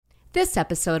This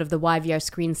episode of the YVR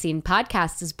Screen Scene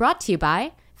podcast is brought to you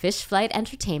by Fish Flight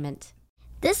Entertainment.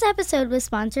 This episode was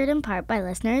sponsored in part by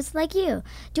listeners like you.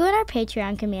 Join our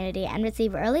Patreon community and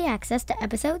receive early access to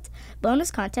episodes,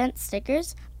 bonus content,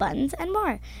 stickers, buttons, and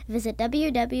more. Visit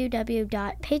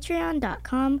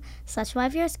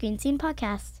www.patreon.com/YVR Screen Scene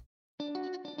podcast.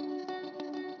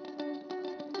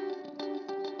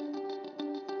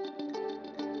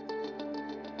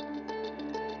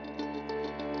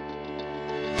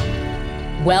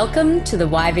 Welcome to the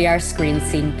YVR Screen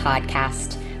Scene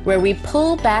podcast, where we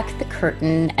pull back the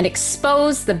curtain and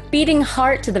expose the beating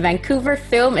heart to the Vancouver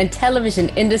film and television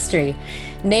industry,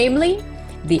 namely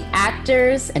the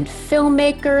actors and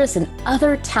filmmakers and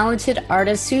other talented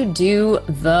artists who do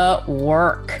the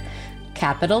work.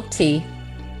 Capital T,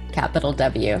 capital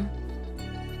W.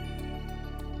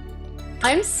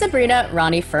 I'm Sabrina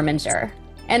Ronnie Furminger,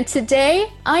 and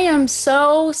today I am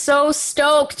so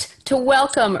stoked to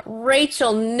welcome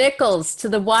Rachel Nichols to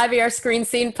the YVR Screen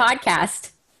Scene podcast.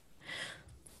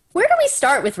 Where do we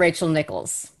start with Rachel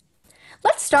Nichols?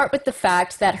 Let's start with the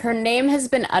fact that her name has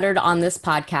been uttered on this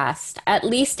podcast at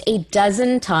least a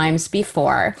dozen times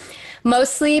before,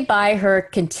 mostly by her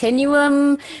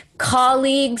Continuum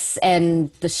colleagues and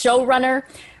the showrunner.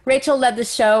 Rachel led the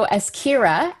show as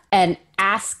Kira, an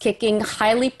ass-kicking,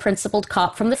 highly principled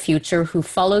cop from the future who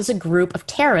follows a group of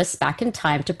terrorists back in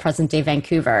time to present-day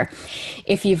Vancouver.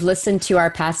 If you've listened to our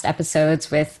past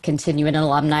episodes with Continuum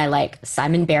alumni like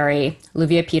Simon Barry,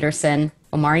 Olivia Peterson,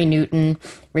 Omari Newton,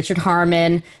 Richard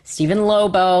Harmon, Stephen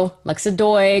Lobo, Lexa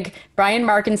Doig, Brian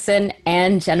Markinson,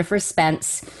 and Jennifer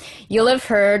Spence, you'll have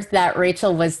heard that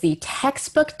Rachel was the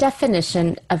textbook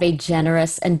definition of a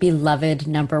generous and beloved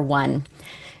number one.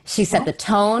 She set the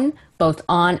tone, both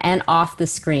on and off the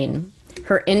screen.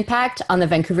 Her impact on the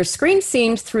Vancouver screen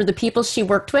scene through the people she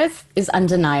worked with is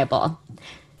undeniable.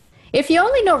 If you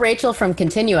only know Rachel from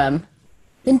Continuum,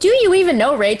 then do you even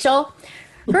know Rachel?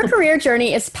 Her career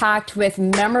journey is packed with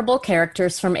memorable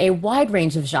characters from a wide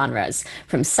range of genres,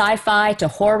 from sci-fi to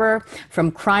horror,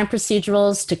 from crime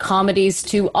procedurals to comedies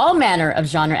to all manner of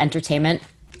genre entertainment.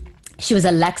 She was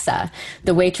Alexa,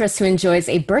 the waitress who enjoys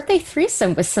a birthday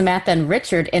threesome with Samantha and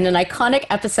Richard in an iconic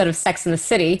episode of Sex and the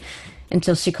City,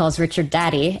 until she calls Richard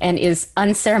daddy and is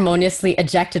unceremoniously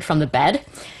ejected from the bed.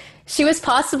 She was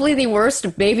possibly the worst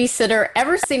babysitter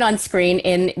ever seen on screen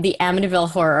in The Amityville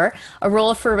Horror, a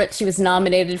role for which she was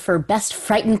nominated for Best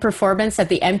Frightened Performance at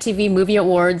the MTV Movie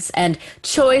Awards and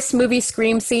Choice Movie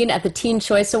Scream Scene at the Teen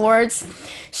Choice Awards.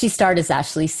 She starred as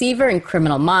Ashley Seaver in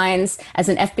Criminal Minds, as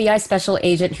an FBI special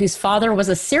agent whose father was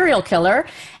a serial killer,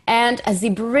 and as the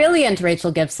brilliant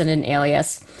Rachel Gibson in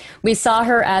Alias. We saw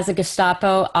her as a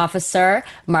Gestapo officer,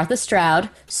 Martha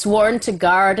Stroud, sworn to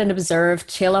guard and observe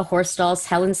Chayla Horsdall's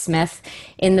Helen Smith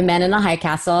in The Men in the High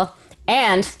Castle,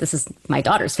 and, this is my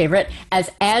daughter's favorite,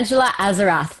 as Angela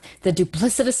Azarath, the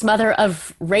duplicitous mother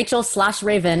of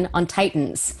Rachel/Raven on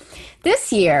Titans.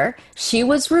 This year, she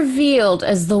was revealed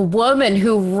as the woman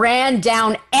who ran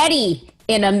down Eddie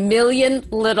in A Million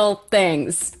Little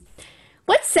Things.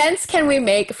 What sense can we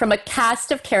make from a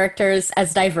cast of characters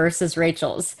as diverse as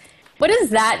Rachel's? What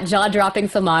does that jaw-dropping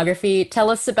filmography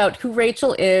tell us about who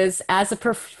Rachel is as a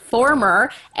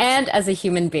performer and as a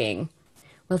human being?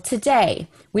 Well, today,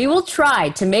 we will try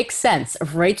to make sense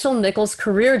of Rachel Nichols'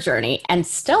 career journey and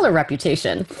stellar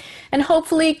reputation, and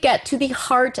hopefully get to the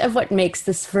heart of what makes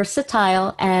this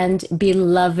versatile and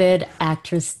beloved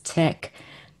actress tick.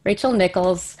 Rachel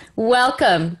Nichols,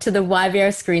 welcome to the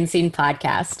YVR Screen Scene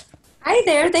podcast. Hi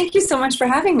there. Thank you so much for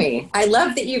having me. I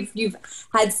love that you've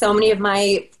had so many of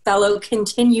my fellow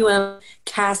Continuum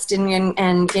cast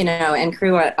and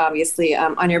crew obviously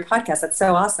on your podcast. That's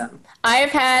so awesome. I've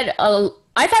had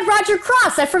Roger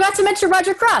Cross. I forgot to mention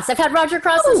Roger Cross. I've had Roger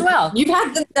Cross as well. You've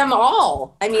had them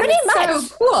all. I mean, pretty much.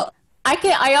 So cool.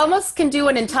 I almost can do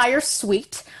an entire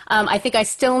suite. I think I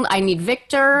need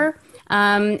Victor,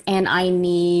 and I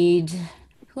need,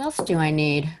 who else do I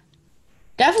need?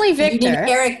 Definitely Victor.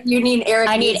 You need Eric.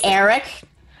 I need Eric.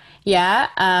 Yeah.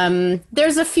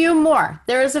 There's a few more.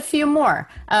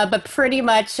 But pretty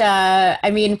much,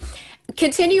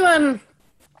 Continuum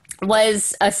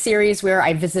was a series where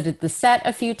I visited the set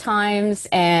a few times.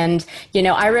 And,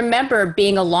 I remember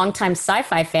being a longtime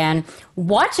sci-fi fan,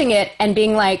 watching it and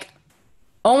being like,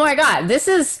 oh my God, this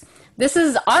is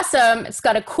awesome. It's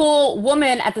got a cool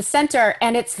woman at the center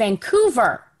and it's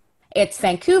Vancouver.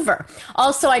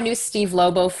 Also, I knew Steve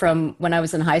Lobo from when I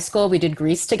was in high school. We did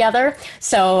Grease together.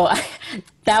 So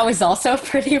that was also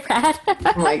pretty rad.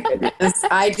 Oh my goodness.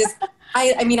 I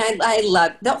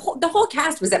love the whole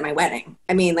cast was at my wedding.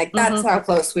 I mean, like that's how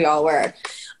close we all were.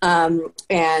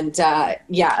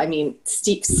 Yeah, I mean,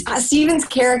 Steven's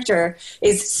character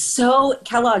is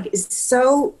Kellogg is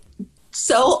so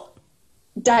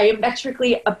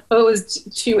diametrically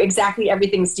opposed to exactly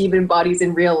everything Steven embodies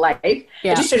in real life.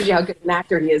 Yeah. It just shows you how good an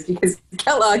actor he is, because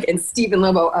Kellogg and Stephen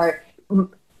Lobo are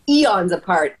eons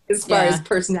apart as far as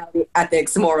personality,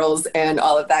 ethics, morals, and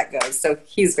all of that goes. So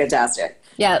he's fantastic.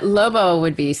 Yeah, Lobo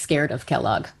would be scared of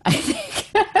Kellogg, I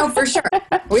think. Oh, for sure.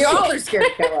 We all are scared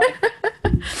of Kellogg.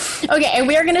 Okay, and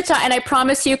we are going to talk, and I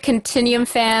promise you, Continuum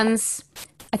fans,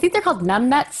 I think they're called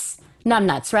numbnuts.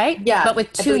 Numbnuts, right? Yeah. But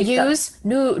with two U's.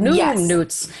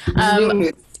 Numbnuts.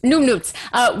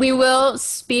 Numbnuts. We will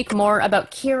speak more about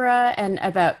Kira and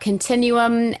about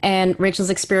Continuum and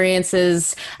Rachel's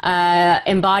experiences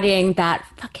embodying that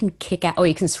fucking kick-ass, oh,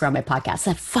 you can swear on my podcast,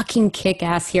 that fucking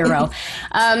kick-ass hero.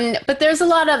 But there's a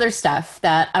lot of other stuff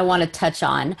that I want to touch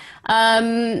on.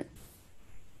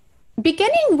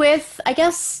 Beginning with, I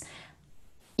guess,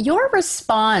 your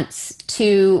response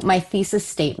to my thesis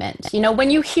statement. You know, when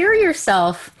you hear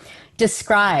yourself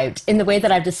described in the way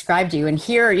that I've described you, and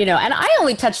here, you know, and I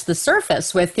only touched the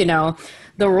surface with, you know,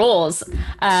 the roles,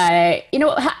 you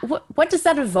know, what does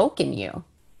that evoke in you?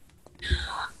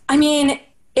 I mean,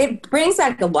 it brings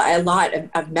back a lot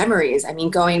of memories. I mean,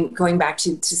 going back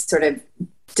to sort of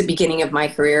the beginning of my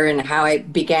career and how I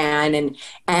began,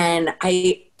 and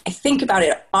I think about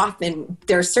it often.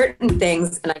 There are certain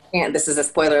things, and I can't, this is a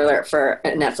spoiler alert for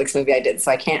a Netflix movie I did, so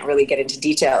I can't really get into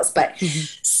details, but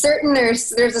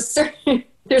there's a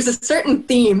certain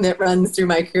theme that runs through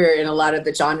my career in a lot of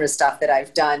the genre stuff that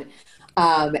I've done.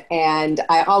 And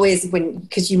I always,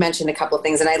 because you mentioned a couple of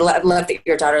things, and I love that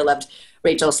your daughter loved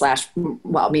Rachel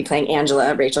me playing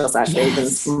Angela, Rachel /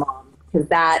 Raven's mom, because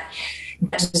that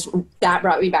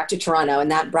brought me back to Toronto,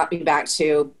 and that brought me back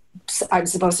to, I'm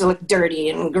supposed to look dirty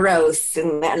and gross,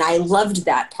 and I loved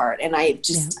that part, and I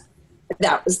just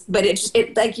that was, but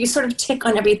it like you sort of tick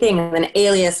on everything. And then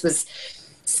Alias was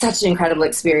such an incredible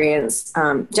experience.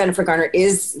 Jennifer Garner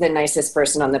is the nicest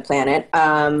person on the planet,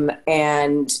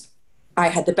 and I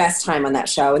had the best time on that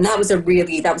show, and that was a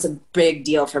big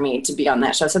deal for me to be on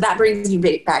that show. So that brings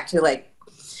me back to like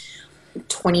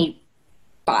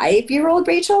 25-year-old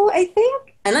Rachel, I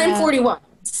think, and I'm 41.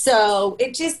 So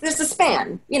there's a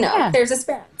span, you know, there's a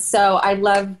span. So I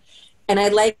like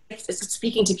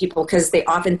speaking to people because they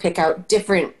often pick out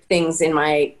different things in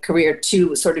my career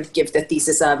to sort of give the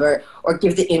thesis of or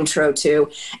give the intro to.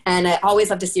 And I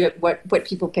always love to see what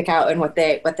people pick out and what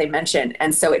they mention.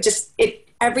 And so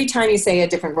every time you say a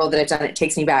different role that I've done, it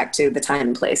takes me back to the time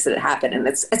and place that it happened. And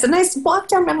it's a nice walk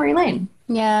down memory lane.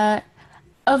 Yeah.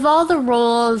 Of all the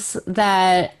roles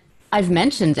that I've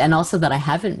mentioned and also that I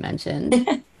haven't mentioned,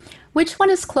 which one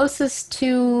is closest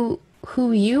to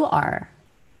who you are?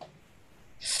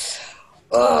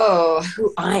 Oh,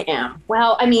 who I am.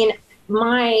 Well, I mean,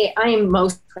 I'm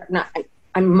most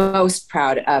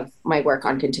proud of my work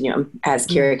on Continuum as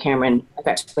Kira Cameron. I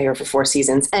got to play her for 4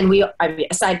 seasons. And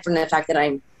aside from the fact that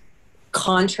I'm,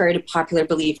 contrary to popular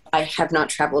belief, I have not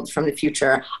traveled from the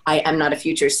future. I am not a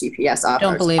future CPS officer.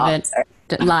 Don't believe it.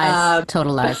 Lies.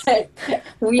 Total lies.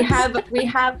 We have a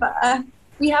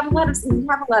lot of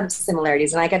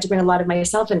similarities, and I got to bring a lot of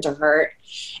myself into her,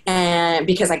 and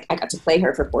because I got to play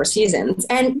her for 4 seasons,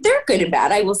 and they're good and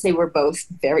bad. I will say we're both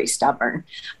very stubborn.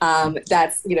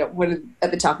 That's, you know, one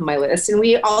at the top of my list. And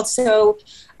we also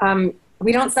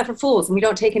we don't suffer fools, and we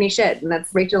don't take any shit, and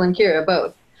that's Rachel and Kira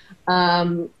both.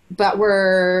 But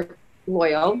we're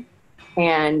loyal,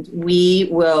 and we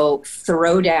will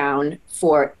throw down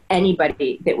for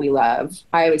anybody that we love.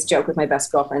 I always joke with my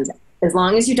best girlfriends, as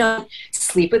long as you don't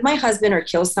sleep with my husband or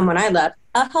kill someone I love,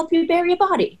 I'll help you bury a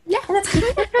body. Yeah, and that's kind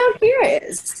of how Kira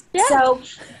is. Yeah. So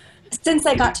since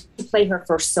I got to play her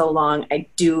for so long, I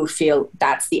do feel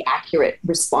that's the accurate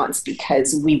response,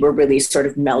 because we were really sort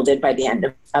of melded by the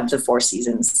end of the 4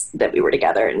 seasons that we were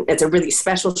together. And it's a really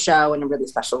special show and a really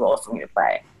special role for me to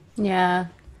play. Yeah.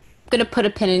 I'm going to put a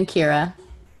pin in Kira.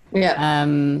 Yeah.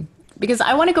 Because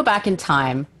I want to go back in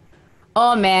time.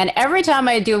 Oh man, every time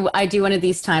I do one of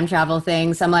these time travel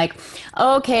things, I'm like,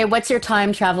 okay, what's your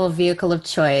time travel vehicle of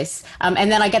choice?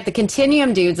 And then I get the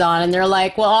Continuum dudes on, and they're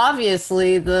like, well,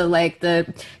 obviously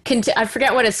I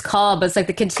forget what it's called, but it's like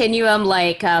the Continuum,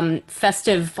 like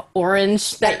festive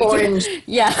orange. That orange,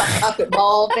 chocolate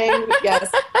ball thing.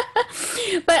 Yes.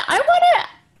 But I want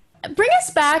to bring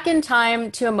us back in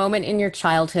time to a moment in your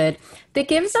childhood that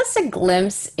gives us a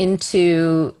glimpse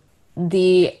into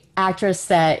the actress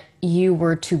that you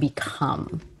were to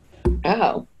become.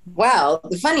 Oh, well,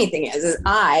 the funny thing is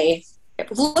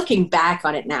looking back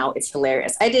on it now, it's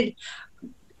hilarious.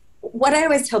 What I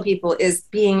always tell people is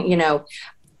being, you know,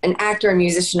 an actor, a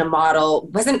musician, a model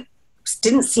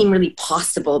didn't seem really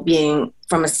possible being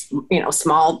from a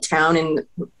small town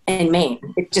in Maine.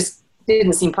 It just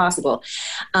didn't seem possible.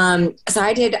 So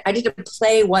I did a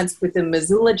play once with the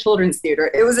Missoula Children's Theater.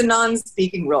 It was a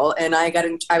non-speaking role, and I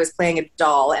was playing a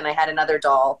doll, and I had another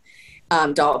doll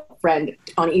friend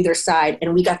on either side,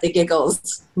 and we got the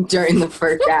giggles during the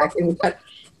first act, and we got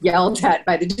yelled at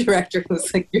by the director, who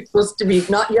was like, "You're supposed to be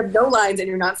you have no lines, and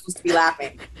you're not supposed to be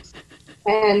laughing."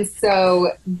 And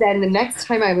so then the next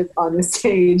time I was on the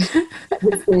stage, I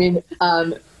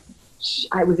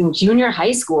was in junior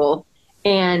high school,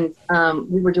 and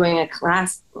we were doing a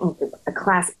class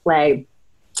play,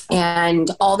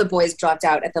 and all the boys dropped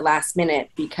out at the last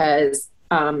minute because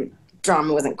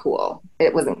drama wasn't cool.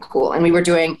 It wasn't cool, and we were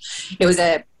doing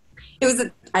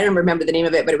I don't remember the name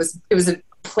of it, but it was a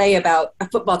play about a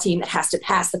football team that has to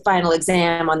pass the final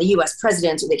exam on the U.S.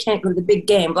 president, or they can't go to the big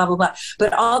game, blah, blah, blah.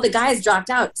 But all the guys dropped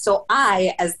out. So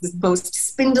I, as the most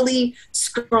spindly,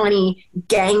 scrawny,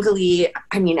 gangly,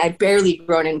 I've barely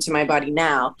grown into my body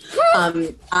now,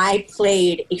 I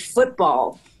played a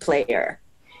football player.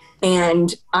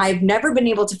 And I've never been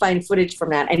able to find footage from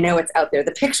that. I know it's out there.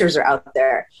 The pictures are out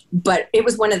there. But it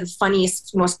was one of the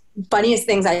most funniest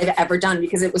things I had ever done,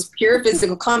 because it was pure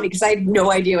physical comedy, because I had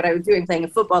no idea what I was doing playing a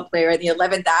football player in the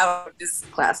 11th hour of this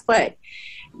class play.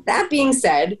 That being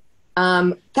said,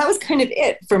 that was kind of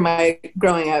it for my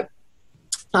growing up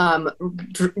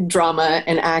drama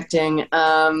and acting.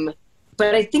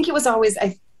 But I think it was always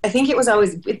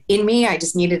in me. I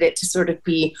just needed it to sort of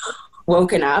be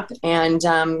woken up. And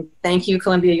thank you,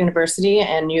 Columbia University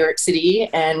and New York City,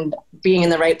 and being in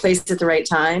the right place at the right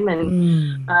time.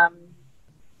 And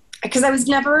because I was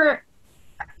never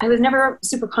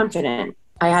super confident.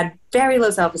 I had very low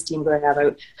self-esteem growing up.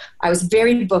 I was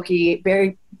very booky,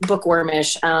 very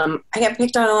bookwormish. I got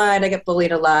picked on a lot. I got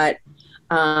bullied a lot.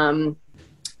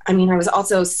 I was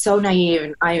also so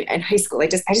naive. In high school, I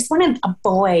just wanted a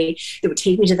boy that would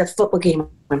take me to the football game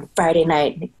on Friday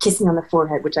night and kiss me on the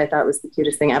forehead, which I thought was the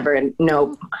cutest thing ever. And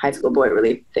no high school boy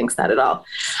really thinks that at all.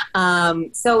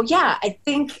 So yeah, I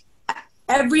think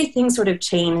everything sort of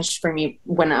changed for me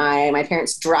when my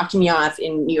parents dropped me off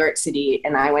in New York City,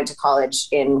 and I went to college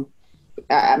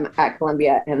at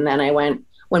Columbia. And then I went,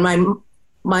 when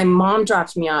my mom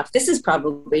dropped me off, this is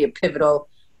probably a pivotal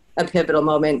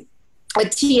moment, a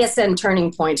TSN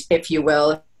turning point, if you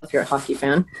will, if you're a hockey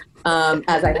fan,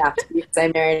 as I have to be, because I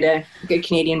married a good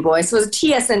Canadian boy. So it was a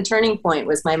TSN turning point,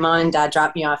 was my mom and dad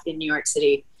dropped me off in New York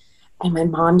City. And my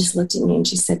mom just looked at me and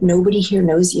she said, "Nobody here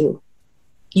knows you.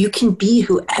 You can be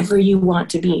whoever you want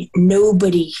to be.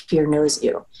 Nobody here knows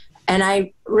you." And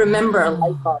I remember a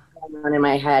light bulb going on in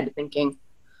my head thinking,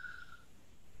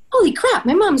 holy crap,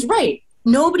 my mom's right.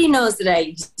 Nobody knows that I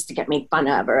used to get made fun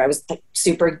of, or I was like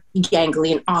super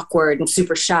gangly and awkward and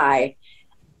super shy.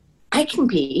 I can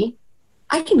be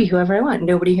whoever I want.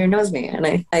 Nobody here knows me.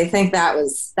 And I think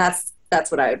that's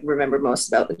what I remember most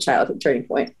about the childhood turning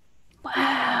point.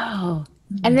 Wow.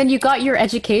 And then you got your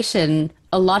education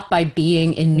a lot by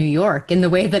being in New York, in the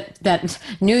way that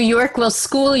New York will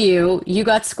school you. You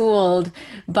got schooled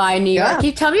by New York. Can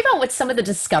you tell me about what some of the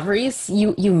discoveries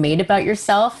you made about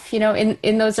yourself,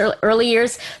 in those early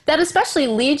years that especially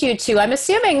lead you to, I'm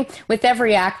assuming with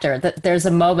every actor that there's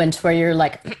a moment where you're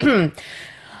like, I'm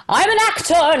an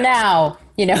actor now,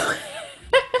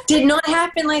 Did not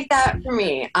happen like that for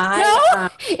me.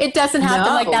 It doesn't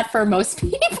happen like that for most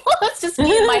people. It's just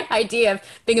me and my idea of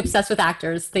being obsessed with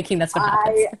actors, thinking that's what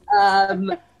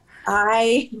happens.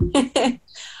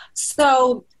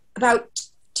 So about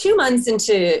 2 months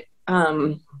into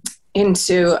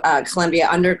Columbia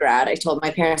undergrad, I told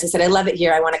my parents, I said, I love it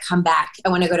here. I want to come back.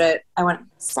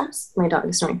 Stop. My dog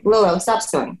is snoring. Lolo, stop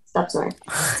snoring. Sorry.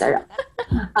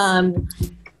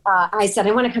 I said,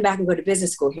 I want to come back and go to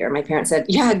business school here. My parents said,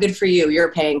 yeah, good for you.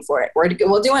 You're paying for it.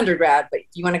 We'll do undergrad, but if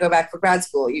you want to go back for grad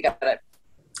school, you got it.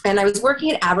 And I was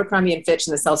working at Abercrombie and Fitch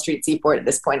in the South Street Seaport at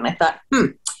this point, and I thought,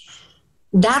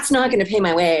 that's not going to pay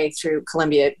my way through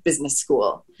Columbia Business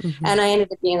School. Mm-hmm. And I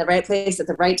ended up being in the right place at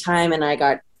the right time, and I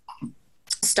got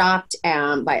stopped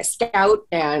by a scout,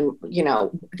 and,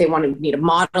 they wanted me to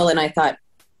model, and I thought,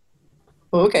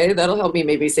 okay, that'll help me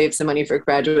maybe save some money for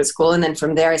graduate school. And then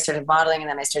from there, I started modeling, and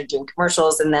then I started doing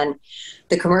commercials. And then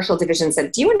the commercial division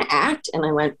said, do you want to act? And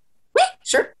I went,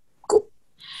 sure, cool.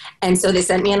 And so they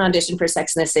sent me an audition for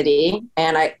Sex and the City,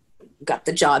 and I got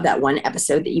the job, that one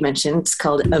episode that you mentioned. It's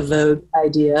called A Vogue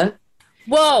Idea.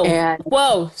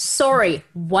 Whoa, sorry,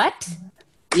 what?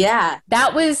 Yeah.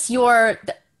 That was your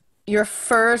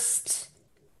first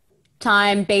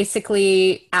time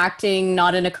basically acting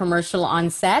not in a commercial on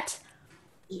set?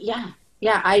 Yeah.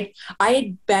 Yeah, I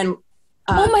had been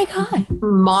Oh my God.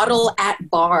 model at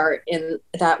bar in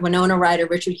that Winona Ryder,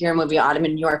 Richard Gere movie, Autumn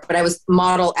in New York, but I was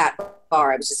model at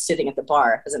bar. I was just sitting at the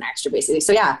bar as an extra, basically.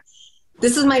 So yeah,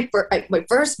 this is my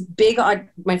first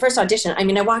audition. I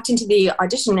mean, I walked into the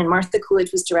audition and Martha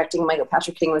Coolidge was directing, Michael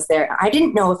Patrick King was there. I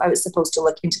didn't know if I was supposed to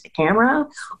look into the camera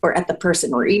or at the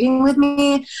person reading with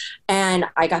me. And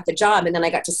I got the job, and then I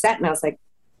got to set and I was like,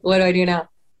 what do I do now?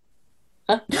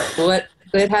 Huh? What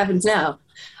happens now?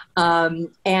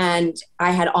 And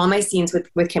I had all my scenes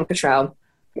with Kim Cattrall,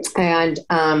 and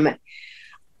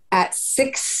at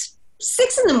six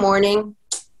in the morning,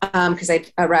 because I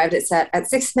arrived at set at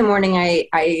 6 in the morning,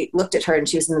 I looked at her and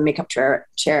she was in the makeup chair,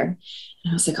 and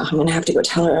I was like, oh, I'm gonna have to go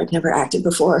tell her I've never acted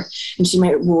before, and she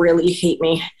might really hate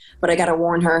me, but I gotta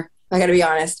warn her. I gotta be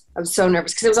honest. I was so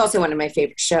nervous because it was also one of my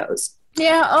favorite shows.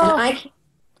 Yeah. Oh.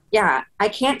 And I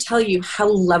can't tell you how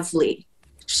lovely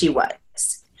she was.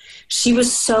 She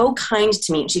was so kind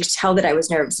to me. She could tell that I was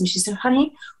nervous. And she said,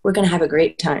 honey, we're going to have a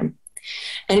great time.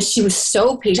 And she was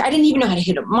so patient. I didn't even know how to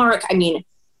hit a mark. I mean,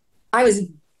 I was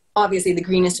obviously the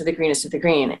greenest of the greenest of the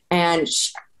green. And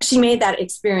she made that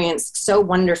experience so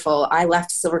wonderful. I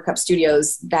left Silver Cup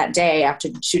Studios that day after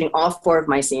shooting all 4 of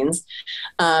my scenes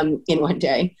in one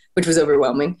day, which was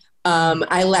overwhelming.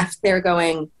 I left there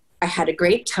going, I had a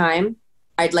great time.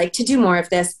 I'd like to do more of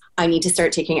this. I need to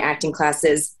start taking acting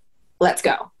classes. Let's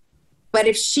go. But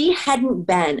if she hadn't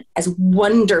been as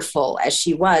wonderful as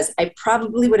she was, I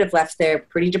probably would have left there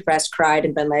pretty depressed, cried,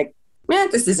 and been like,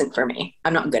 this isn't for me.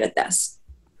 I'm not good at this.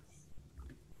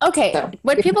 Okay, So,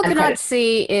 what people cannot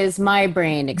see is my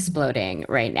brain exploding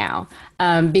right now.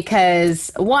 Because,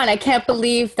 one, I can't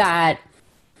believe that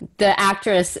the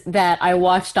actress that I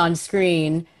watched on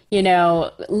screen,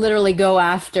 literally go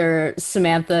after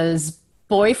Samantha's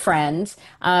boyfriend,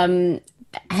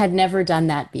 had never done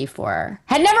that before.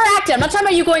 Had never acted. I'm not talking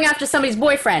about you going after somebody's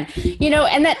boyfriend,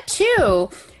 and that too,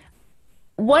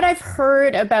 what I've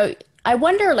heard about, I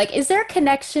wonder, is there a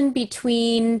connection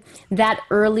between that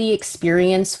early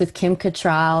experience with Kim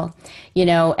Cattrall,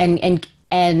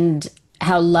 and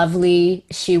how lovely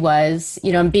she was,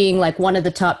 and being like one of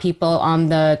the top people on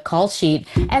the call sheet,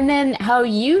 and then how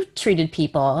you treated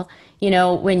people,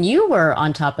 when you were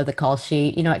on top of the call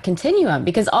sheet, at Continuum,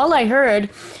 because all I heard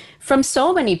from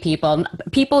so many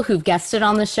people who've guested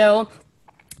on the show,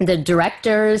 the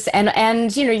directors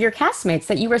and your castmates,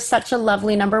 that you were such a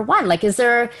lovely number one. Is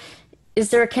there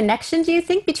a connection, do you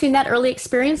think, between that early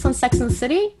experience on Sex and the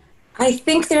City? I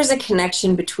think there's a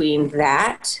connection between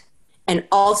that and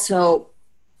also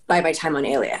by my time on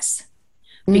Alias,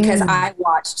 because I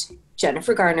watched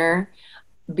Jennifer Garner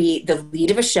be the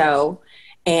lead of a show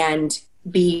and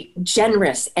be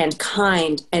generous and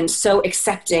kind and so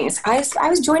accepting. I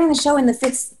was joining the show in the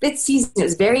fifth season. It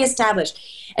was very established.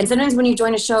 And sometimes when you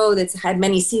join a show that's had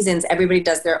many seasons, everybody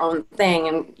does their own thing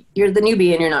and you're the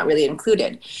newbie and you're not really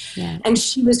included. Yeah. And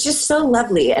she was just so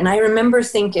lovely. And I remember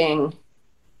thinking,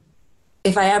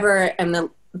 if I ever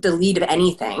am the lead of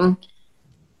anything,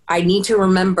 I need to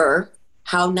remember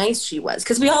how nice she was.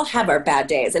 Because we all have our bad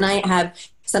days. And I have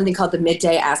something called the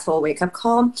midday asshole wake-up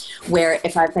call, where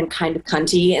if I've been kind of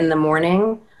cunty in the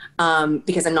morning,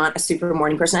 because I'm not a super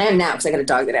morning person. I am now because I got a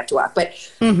dog that I have to walk. But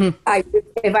if I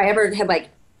ever had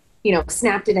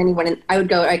snapped at anyone, and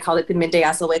I called it the midday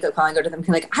asshole wake-up call, and go to them and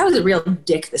be like, I was a real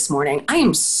dick this morning. I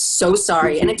am so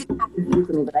sorry. And it didn't have to do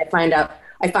for me, but I find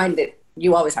that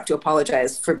you always have to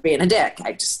apologize for being a dick.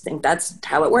 I just think that's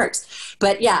how it works.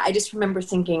 But yeah, I just remember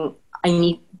thinking,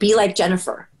 be like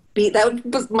Jennifer. That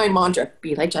was my mantra.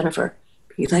 Be like Jennifer.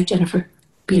 Be like Jennifer.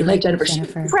 Be like Jennifer. She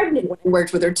was pregnant when I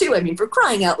worked with her too. I mean, for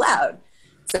crying out loud.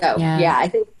 So yeah,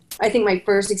 I think my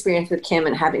first experience with Kim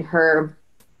and having her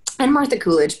and Martha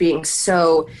Coolidge being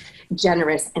so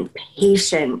generous and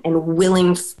patient and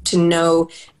willing to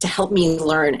help me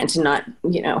learn and to not,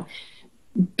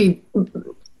 be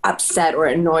upset or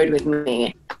annoyed with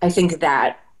me. I think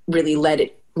that really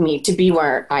led me to be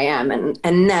where I am.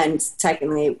 And then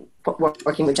secondly,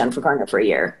 working with Jennifer Garner for a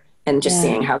year and just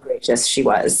seeing how gracious she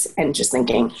was and just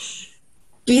thinking,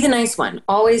 be the nice one.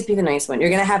 Always be the nice one.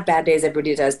 You're going to have bad days.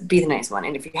 Everybody does. Be the nice one.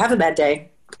 And if you have a bad day,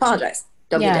 apologize.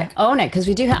 Don't be a dick. Own it. Because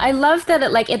we do. I love that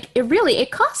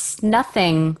it costs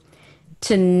nothing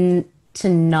to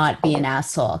not be an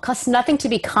asshole. It costs nothing to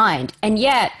be kind. And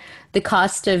yet the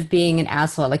cost of being an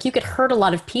asshole, you could hurt a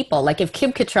lot of people. If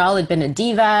Kim Cattrall had been a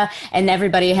diva and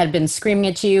everybody had been screaming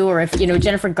at you, or if,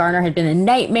 Jennifer Garner had been a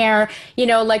nightmare,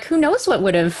 who knows what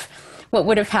would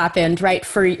have happened, right,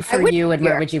 for you, and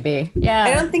where would you be? Yeah.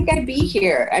 I don't think I'd be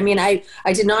here. I mean, I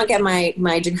did not get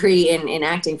my degree in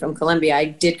acting from Columbia. I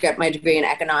did get my degree in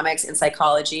economics and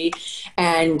psychology.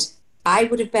 And I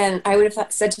would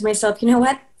have said to myself, you know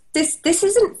what? This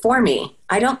isn't for me.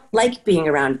 I don't like being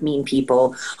around mean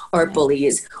people or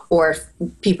bullies or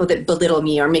people that belittle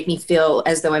me or make me feel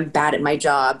as though I'm bad at my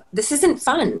job. This isn't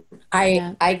fun.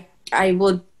 I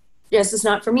will, this is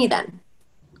not for me then.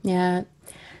 Yeah.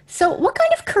 So what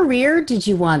kind of career did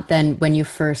you want then when you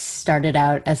first started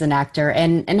out as an actor?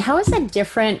 And how is that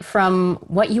different from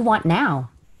what you want now?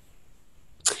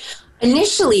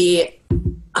 Initially,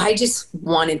 I just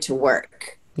wanted to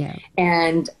work. Yeah.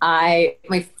 And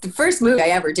the first movie I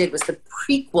ever did was the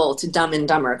prequel to Dumb and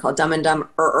Dumber called Dumb and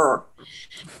Dumber.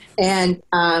 And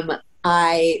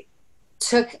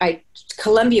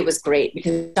Columbia was great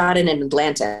because I shot it in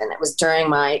Atlanta and it was during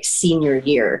my senior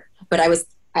year.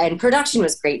 And production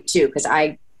was great too because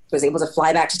I was able to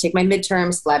fly back to take my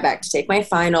midterms, fly back to take my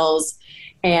finals.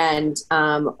 And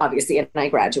obviously, and I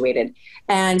graduated.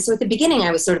 And so at the beginning,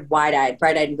 I was sort of bright-eyed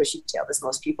and bushy-tailed, as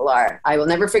most people are. I will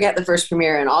never forget the first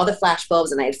premiere and all the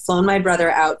flashbulbs. And I had flown my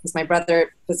brother out because my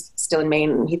brother was still in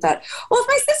Maine. And he thought, well, if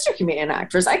my sister can be an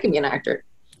actress, I can be an actor.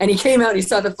 And he came out and he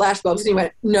saw the flashbulbs and he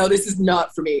went, no, this is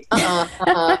not for me. No,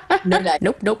 Dad.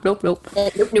 Nope. Nope.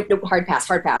 Hard pass.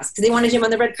 Because they wanted him on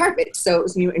the red carpet. So it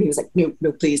was new. And he was like, no,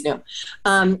 please, no.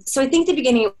 So I think the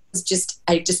beginning it was just,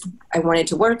 I wanted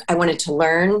to work. I wanted to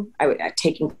learn. I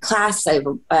taken class. I've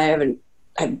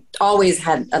always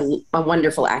had a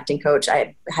wonderful acting coach.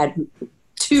 I had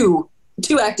two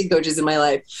acting coaches in my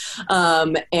life.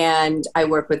 And I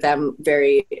work with them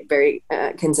very, very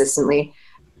consistently.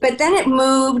 But then it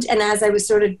moved, and as I was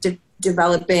sort of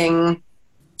developing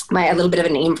a little bit of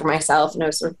a name for myself, and I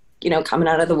was sort of, coming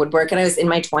out of the woodwork, and I was in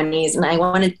my 20s, and I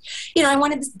wanted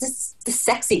the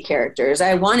sexy characters.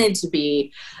 I wanted to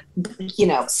be,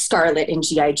 Scarlett in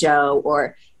G.I. Joe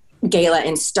or Gala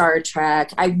in Star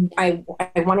Trek. I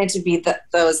wanted to be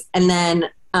those. And then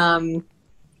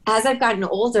as I've gotten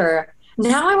older,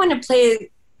 now I want to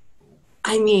play,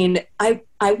 I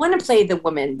want to play the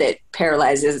woman that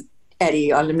paralyzes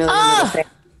Eddie on A Million Little Things.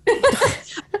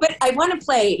 But I want to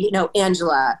play,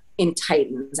 Angela in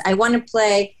Titans. I want to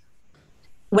play,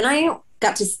 when I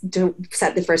got to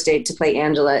set the first day to play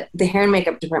Angela, the hair and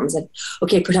makeup department said,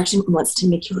 okay, production wants to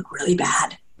make you look really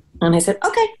bad. And I said,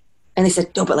 okay. And they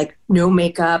said, no, but no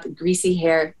makeup, greasy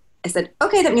hair. I said,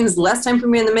 okay, that means less time for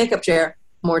me in the makeup chair,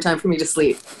 more time for me to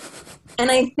sleep. And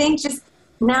I think just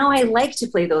now I like to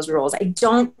play those roles. I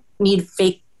don't need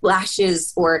fake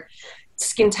lashes or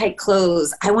skin tight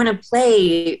clothes. I want to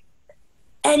play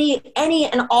any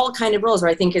and all kind of roles,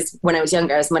 where I think when I was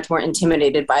younger, I was much more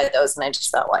intimidated by those. And I just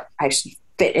felt like I should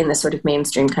fit in this sort of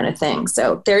mainstream kind of thing.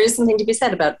 So there is something to be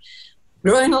said about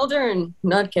growing older and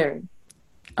not caring.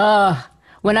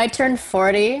 When I turned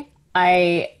 40,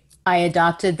 I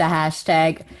adopted the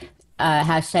hashtag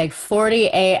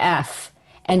 40AF,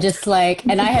 and just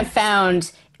and I have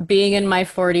found being in my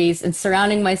 40s and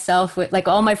surrounding myself with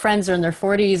all my friends are in their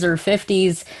 40s or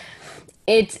 50s.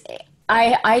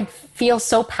 I feel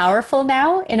so powerful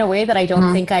now in a way that I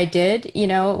don't think I did,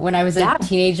 when I was a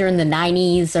teenager in the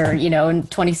 90s or, in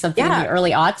 20 something in the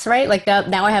early aughts, right?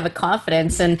 Now I have a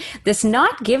confidence and this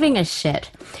not giving a shit,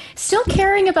 still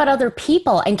caring about other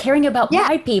people and caring about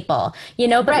my people,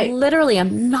 but literally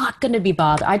I'm not going to be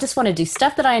bothered. I just want to do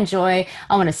stuff that I enjoy.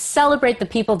 I want to celebrate the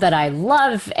people that I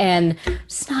love, and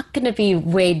it's not going to be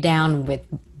weighed down with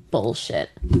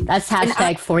bullshit. That's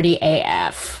hashtag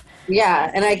 40AF. Yeah,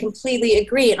 and I completely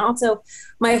agree. And also,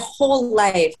 my whole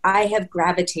life, I have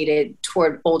gravitated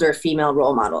toward older female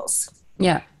role models.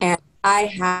 Yeah. And I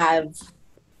have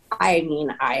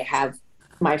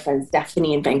my friend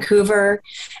Stephanie in Vancouver,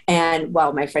 and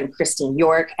my friend Christine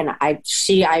York, and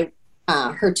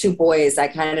her two boys,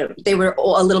 they were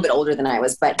a little bit older than I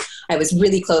was, but I was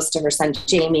really close to her son,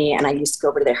 Jamie, and I used to go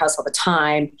over to their house all the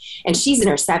time. And she's in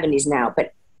her 70s now,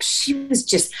 but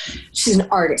she's an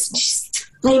artist, and she's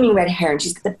flaming red hair, and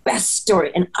she's got the best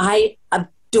story. And I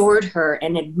adored her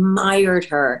and admired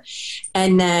her.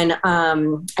 And then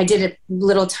I did a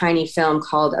little tiny film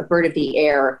called A Bird of the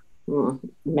Air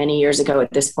many years ago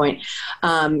at this point.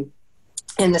 And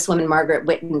this woman, Margaret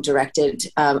Whitten, directed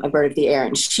A Bird of the Air,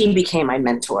 and she became my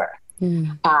mentor.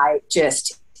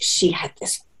 She had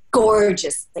this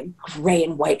gorgeous gray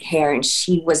and white hair, and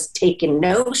she was taking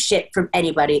no shit from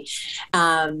anybody.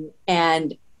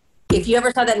 And if you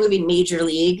ever saw that movie Major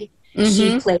League,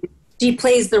 she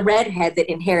plays the redhead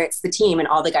that inherits the team, and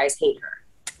all the guys hate her.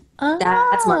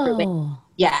 That's Margaret Whitten.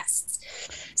 Yes.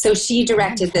 So she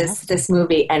directed this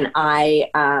movie, and I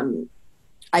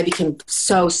became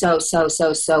so close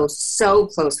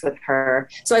with her.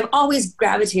 So I've always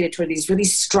gravitated toward these really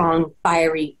strong,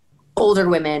 fiery, older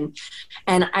women,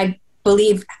 and I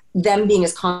believe them being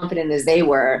as confident as they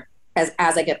were as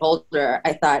I get older,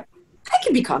 I thought I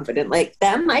can be confident like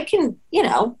them. I can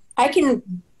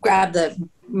grab the,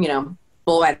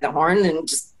 bull by the horn and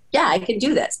just, yeah, I can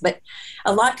do this. But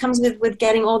a lot comes with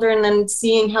getting older and then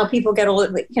seeing how people get older.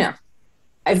 Like,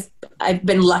 I've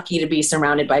been lucky to be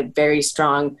surrounded by very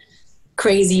strong,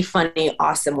 crazy, funny,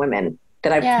 awesome women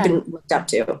that I've been looked up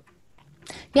to.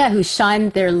 Yeah, who shine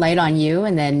their light on you,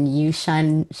 and then you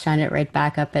shine it right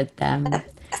back up at them.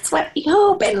 That's what you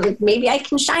hope, and maybe I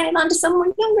can shine it onto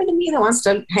someone younger than me that wants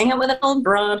to hang out with an old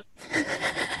broad.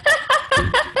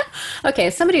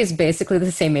 Okay, somebody who's basically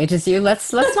the same age as you.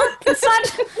 Let's not.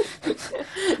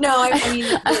 No, I mean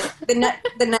the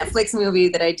Netflix movie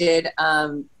that I did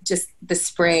just this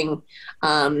spring.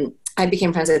 I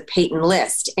became friends with Peyton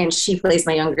List, and she plays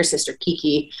my younger sister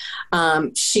Kiki.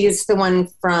 She is the one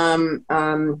from.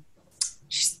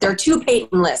 There are two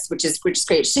Peyton Lists, which is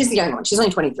great. She's the younger one. She's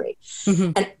only 23,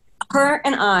 and her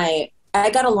and I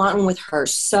got along with her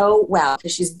so well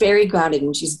because she's very grounded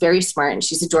and she's very smart and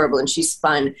she's adorable and she's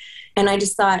fun. And I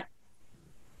just thought,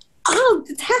 oh,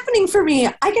 it's happening for me.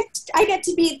 I get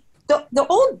to be the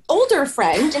older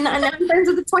friend, and I'm friends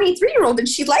with a 23-year-old, and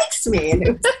she likes me. And she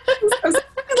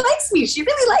likes me. She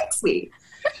really likes me.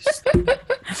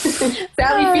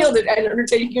 Sally Field and her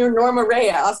taking Norma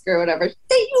Ray, Oscar, or whatever. Say,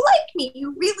 you like me.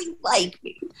 You really like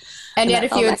me. And yet,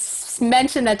 if you had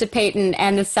mentioned that to Peyton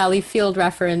and the Sally Field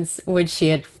reference, would she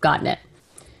have gotten it?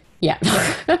 Yeah.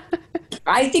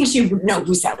 I think she would know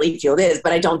who Sally Field is,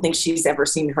 but I don't think she's ever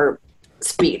seen her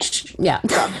speech. Yeah.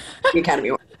 From the Academy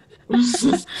Award.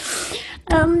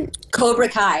 Cobra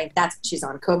Kai. That's what she's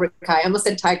on. Cobra Kai. I almost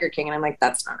said Tiger King, and I'm like,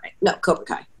 that's not right. No, Cobra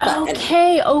Kai. But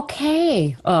Okay.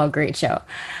 Oh, great show.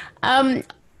 What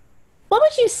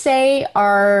would you say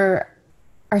are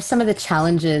some of the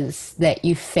challenges that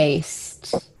you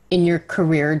faced in your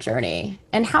career journey,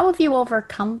 and how have you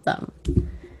overcome them?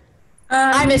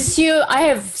 I'm assuming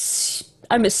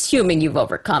you've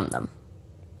overcome them.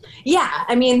 Yeah,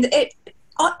 I mean,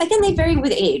 again, they vary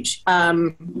with age.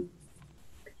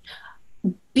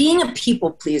 Being a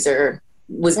people pleaser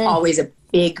was always a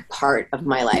big part of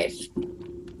my life.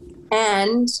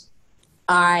 And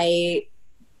I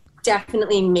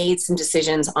definitely made some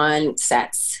decisions on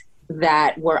sets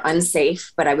that were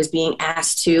unsafe, but I was being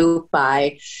asked to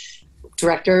by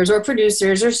directors or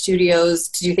producers or studios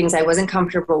to do things I wasn't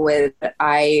comfortable with.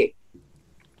 I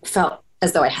felt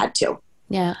as though I had to.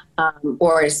 Yeah.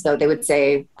 Or as though they would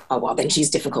say, oh, well, then she's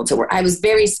difficult to work. I was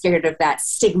very scared of that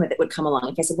stigma that would come along.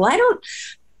 Like I said, well,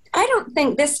 I don't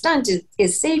think this stunt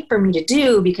is safe for me to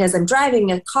do because I'm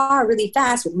driving a car really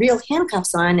fast with real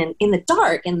handcuffs on and in the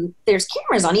dark, and there's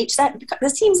cameras on each set.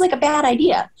 This seems like a bad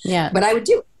idea. Yeah. But I would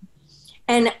do it.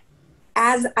 And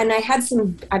I've had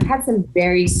some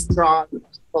very strong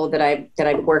people that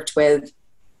I've worked with,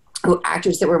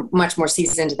 actors that were much more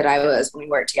seasoned than I was when we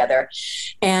worked together.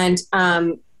 And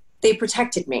they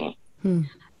protected me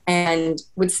and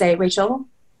would say, Rachel,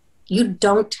 you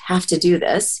don't have to do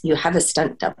this. You have a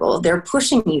stunt double. They're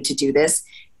pushing you to do this.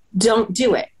 Don't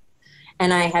do it.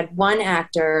 And I had one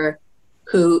actor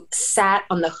who sat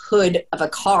on the hood of a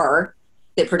car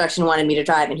that production wanted me to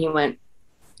drive. And he went,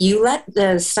 you let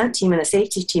the stunt team and the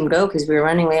safety team go because we were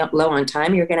running low on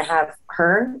time. You're going to have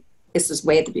her. This was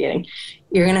way at the beginning.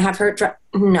 You're going to have her drive.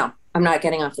 No, I'm not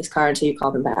getting off this car until you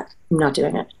call them back. I'm not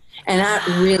doing it. And that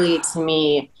really, to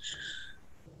me,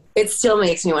 it still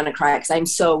makes me want to cry because I'm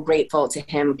so grateful to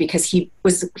him because he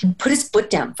put his foot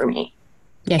down for me.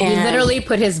 Yeah, he literally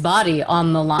put his body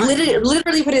on the line.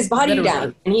 Literally put his body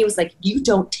down. And he was like, you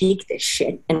don't take this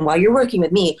shit. And while you're working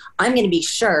with me, I'm going to be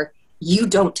sure you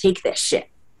don't take this shit.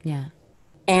 Yeah.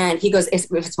 And he goes,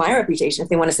 if it's my reputation, if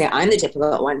they want to say I'm the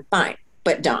difficult one, fine,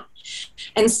 but don't.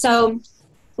 And so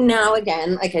now,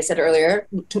 again, like I said earlier,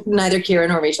 neither Kira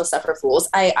nor Rachel suffer fools.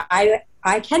 I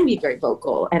can be very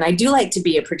vocal, and I do like to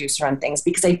be a producer on things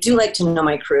because I do like to know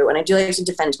my crew, and I do like to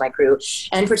defend my crew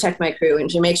and protect my crew and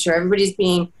to make sure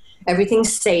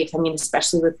everything's safe. I mean,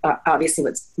 especially with obviously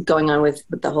what's going on with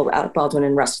the whole Alec Baldwin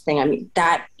and Rust thing. I mean,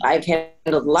 that I've handled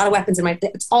a lot of weapons in my.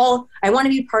 It's all I want to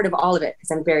be part of all of it because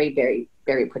I'm very, very,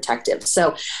 very protective.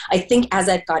 So I think as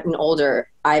I've gotten older,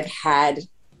 I've had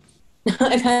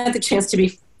the chance to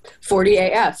be 40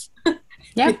 AF.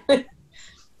 Yeah.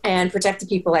 And protect the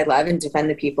people I love and defend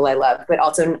the people I love. But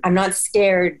also I'm not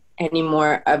scared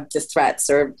anymore of the threats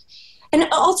and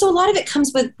also a lot of it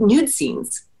comes with nude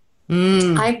scenes.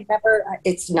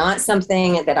 It's not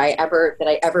something that I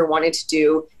ever wanted to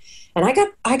do. And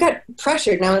I got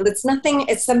pressured. Now it's something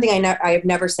I have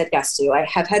never said yes to. I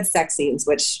have had sex scenes,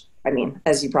 which I mean,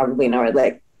 as you probably know, are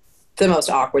like the most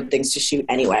awkward things to shoot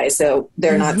anyway. So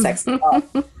they're not sexy at all.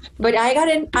 But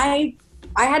I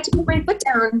I had to put my foot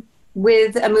down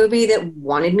with a movie that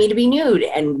wanted me to be nude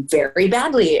and very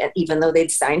badly, even though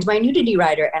they'd signed my nudity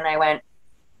rider. And I went,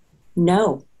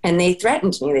 no. And they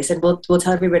threatened me. They said, we'll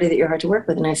tell everybody that you're hard to work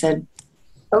with. And I said,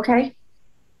 okay.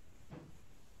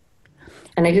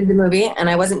 And I did the movie, and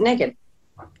I wasn't naked.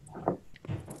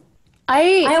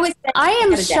 I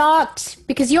am shocked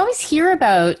because you always hear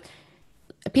about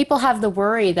people have the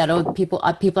worry that people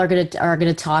are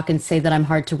gonna talk and say that I'm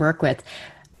hard to work with,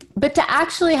 but to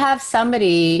actually have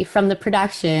somebody from the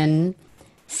production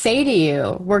say to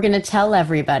you, "We're gonna tell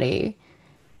everybody."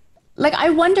 Like, I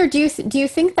wonder, do you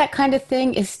think that kind of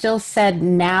thing is still said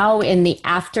now in the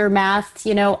aftermath, of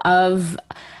the,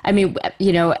 I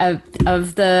don't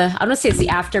want to say it's the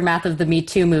aftermath of the Me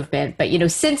Too movement, but,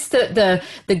 since the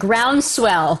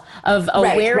groundswell of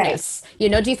awareness, do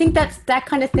you think that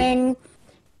kind of thing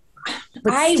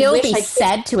would still be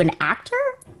said to an actor?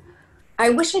 I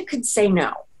wish I could say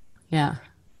no. Yeah.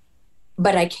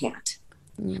 But I can't.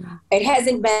 Yeah. It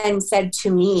hasn't been said to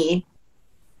me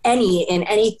in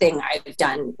anything I've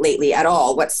done lately at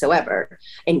all whatsoever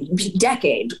in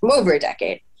over a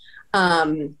decade.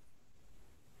 And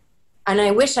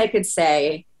I wish I could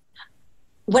say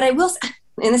what I will say,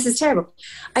 and this is terrible.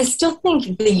 I still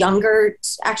think the younger,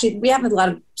 actually, we have a lot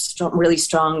of really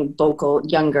strong, vocal,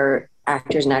 younger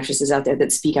actors and actresses out there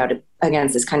that speak out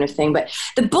against this kind of thing, but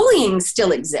the bullying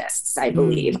still exists, I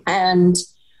believe. And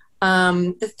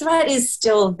the threat is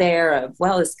still there of,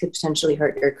 well, this could potentially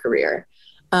hurt your career.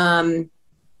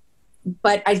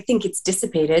 But I think it's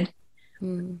dissipated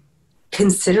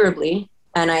considerably.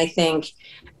 And I think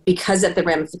because of the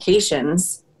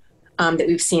ramifications that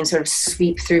we've seen sort of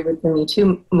sweep through with the Me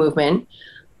Too movement,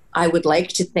 I would like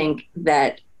to think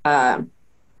that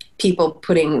people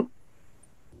putting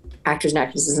actors and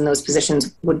actresses in those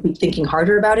positions would be thinking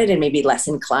harder about it and maybe less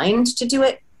inclined to do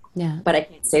it. Yeah. But I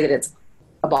can't say that it's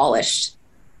abolished.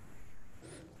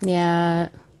 Yeah.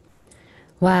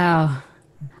 Wow.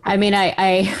 I mean,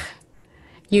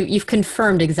 you've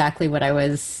confirmed exactly what I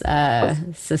was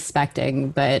suspecting,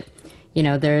 but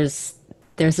there's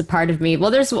a part of me. Well,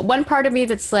 there's one part of me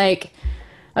that's like,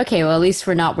 okay, well, at least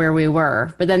we're not where we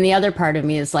were. But then the other part of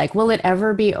me is like, will it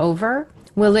ever be over?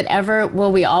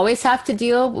 Will we always have to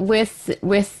deal with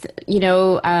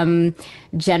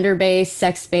gender-based,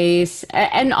 sex-based,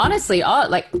 and honestly,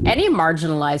 like any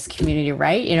marginalized community,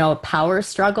 right? A power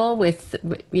struggle with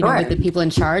with the people in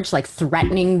charge, like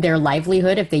threatening their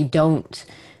livelihood if they don't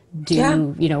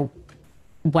do,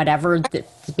 whatever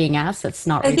that's being asked. That's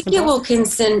not reasonable.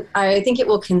 I think it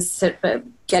will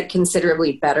get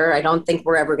considerably better. I don't think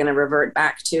we're ever going to revert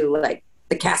back to like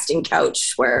the casting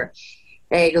couch where,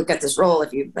 hey, you'll get this role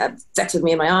if you have sex with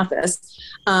me in my office.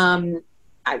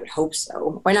 I would hope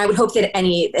so. And I would hope that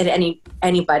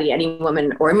anybody, any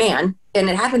woman or man, and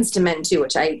it happens to men too,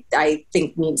 which I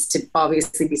think needs to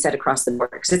obviously be said across the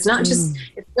board. Because it's not just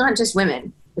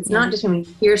women. It's not just women.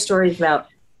 You hear stories about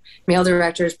male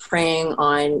directors preying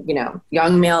on,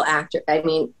 young male actors. I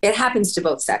mean, it happens to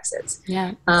both sexes.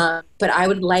 Yeah. But I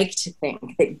would like to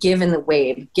think that given the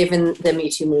wave, given the Me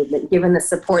Too movement, given the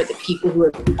support that people who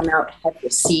have come out have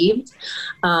received,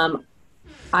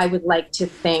 I would like to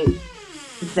think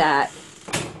that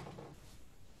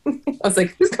I was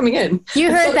like, who's coming in?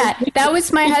 You heard that. That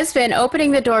was my husband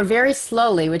opening the door very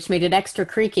slowly, which made it extra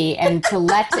creaky, and to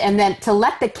let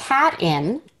the cat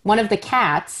in, one of the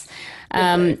cats,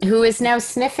 who is now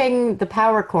sniffing the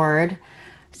power cord.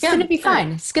 It's going to be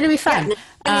fine. It's going to be fine. Yeah,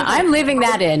 I'm leaving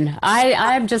that in.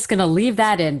 I'm just going to leave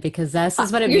that in because this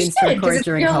is what it means to record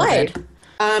during COVID.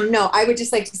 No, I would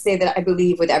just like to say that I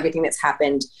believe with everything that's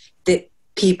happened that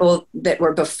people that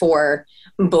were before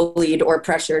bullied or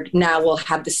pressured now will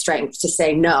have the strength to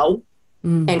say no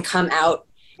and come out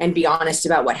and be honest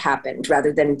about what happened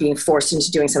rather than being forced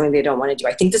into doing something they don't want to do.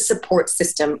 I think the support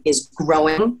system is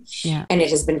growing and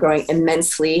it has been growing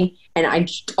immensely. And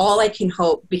all I can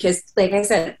hope, because like I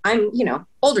said, I'm,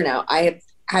 older now. I have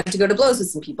had to go to blows with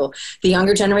some people. The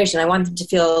younger generation, I want them to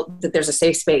feel that there's a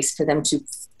safe space for them to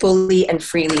fully and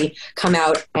freely come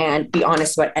out and be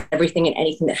honest about everything and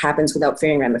anything that happens without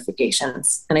fearing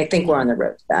ramifications. And I think we're on the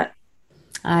road to that.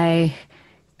 I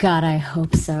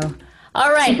hope so.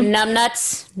 All right,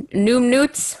 numbnuts,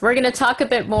 noom-newts. We're going to talk a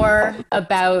bit more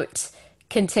about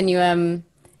Continuum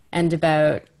and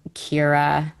about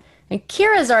Kira. And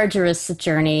Kira's arduous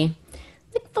journey.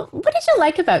 What did you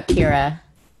like about Kira?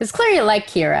 It's clear you like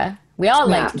Kira. We all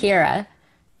liked Kira.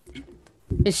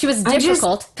 She was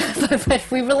difficult,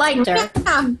 but we liked her.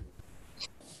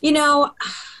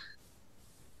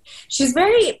 She's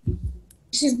very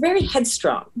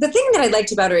headstrong. The thing that I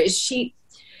liked about her is she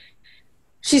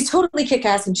she's totally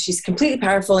kick-ass and she's completely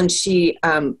powerful, and she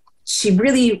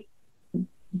really,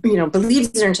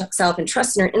 believes in herself and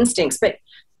trusts in her instincts, but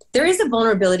there is a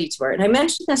vulnerability to her. And I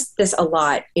mentioned this a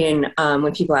lot in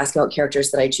when people ask about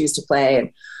characters that I choose to play.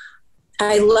 And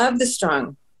I love the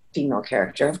strong female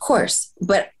character, of course,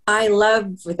 but I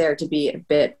love for there to be a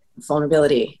bit of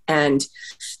vulnerability. And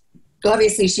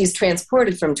obviously she's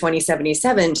transported from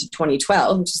 2077 to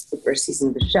 2012, which is the first season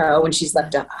of the show, when she's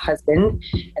left a husband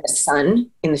and a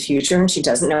son in the future, and she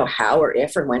doesn't know how or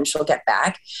if or when she'll get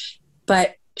back.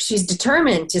 But she's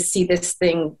determined to see this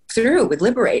thing through with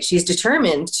Liberate. She's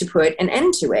determined to put an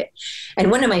end to it. And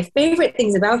one of my favorite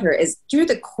things about her is through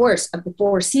the course of the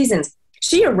 4 seasons,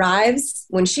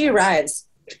 when she arrives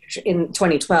in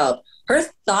 2012, her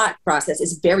thought process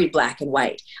is very black and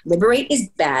white. Liberate is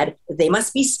bad. They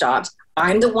must be stopped.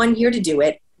 I'm the one here to do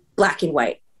it. Black and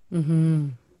white. Mm-hmm.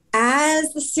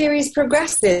 As the series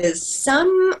progresses,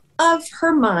 some of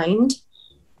her mind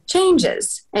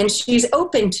changes and she's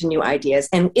open to new ideas.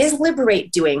 And is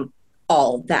Liberate doing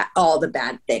all the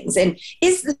bad things? And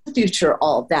is the future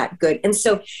all that good? And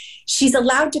so she's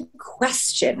allowed to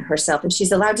question herself, and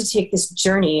she's allowed to take this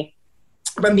journey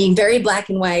from being very black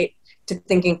and white to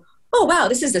thinking, oh, wow,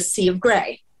 this is a sea of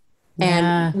gray.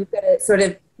 Yeah. And we've got to sort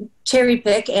of cherry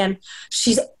pick. And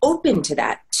she's open to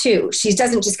that too. She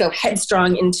doesn't just go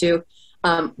headstrong into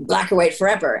black or white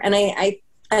forever. And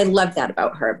I love that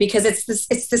about her, because it's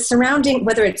the surrounding,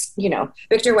 whether it's,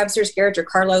 Victor Webster's character,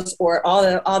 Carlos, or all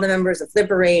the members of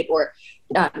Liberate, or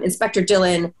Inspector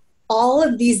Dillon, all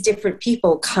of these different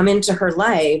people come into her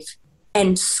life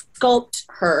and sculpt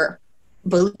her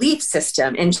belief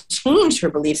system and change her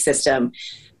belief system.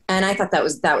 And I thought that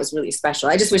was really special.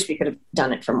 I just wish we could have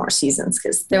done it for more seasons,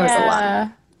 because there was a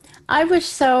lot. I wish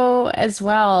so as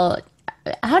well.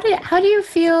 How do you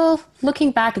feel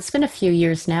looking back? It's been a few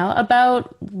years now,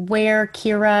 about where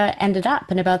Kira ended up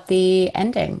and about the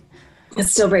ending. It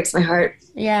still breaks my heart.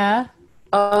 Yeah.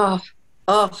 Oh.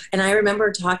 And I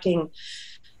remember talking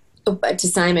to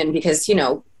Simon, because,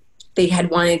 they had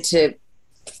wanted to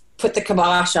put the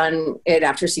kibosh on it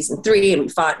after season 3, and we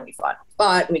fought, and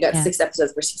we got 6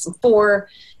 episodes for season 4.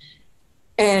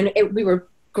 And we were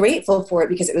grateful for it,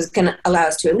 because it was going to allow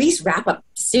us to at least wrap up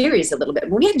the series a little bit.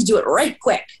 But we had to do it right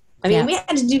quick. I mean, we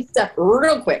had to do stuff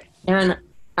real quick. And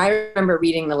I remember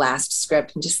reading the last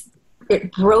script, and just,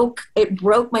 it broke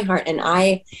my heart. And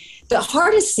the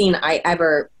hardest scene I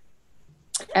ever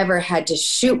had to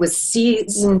shoot was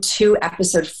season 2,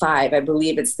 episode 5. I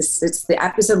believe it's the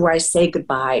episode where I say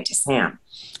goodbye to Sam.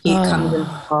 He comes in the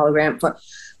hologram for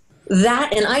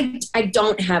that. And I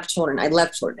don't have children. I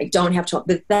love children. I don't have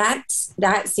children. But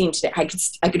that scene today,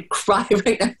 I could cry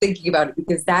right now thinking about it,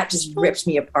 because that just ripped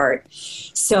me apart.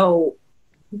 So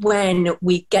when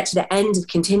we get to the end of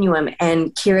Continuum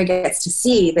and Kira gets to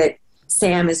see that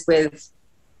Sam is with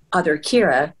other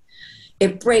Kira,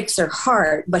 it breaks her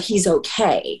heart, but he's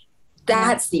okay.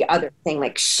 That's the other thing.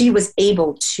 Like, she was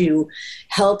able to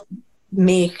help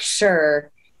make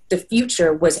sure the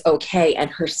future was okay and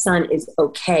her son is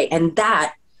okay. And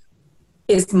that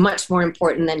is much more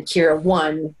important than Kira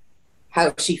 1,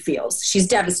 how she feels. She's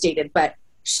devastated, but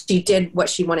she did what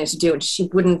she wanted to do, and she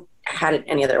wouldn't have had it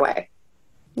any other way.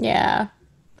 Yeah.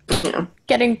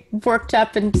 Getting worked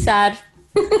up and sad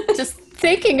just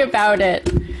thinking about it.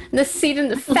 The scene in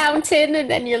the fountain,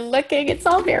 and then you're looking. It's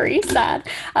all very sad.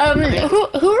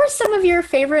 Who are some of your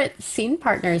favorite scene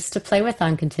partners to play with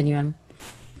on Continuum?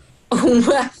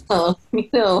 Well,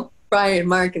 Brian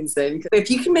Markinson. If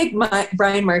you can make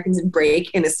Brian Markinson break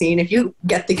in a scene, if you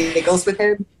get the giggles with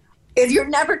him, you're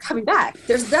never coming back.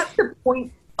 That's the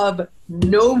point of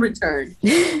no return.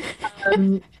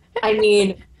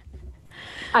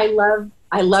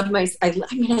 I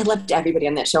loved everybody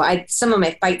on that show. Some of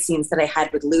my fight scenes that I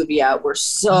had with Luvia were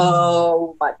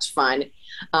so much fun,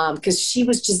 because she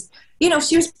was just,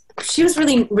 she was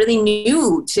really, really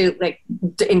new to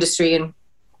the industry, and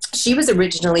she was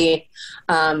originally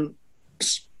going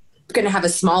to have a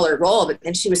smaller role, but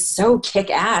then she was so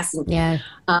kick-ass, and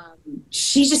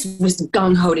she just was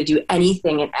gung-ho to do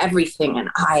anything and everything, and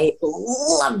I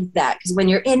loved that, because when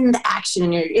you're in the action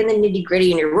and you're in the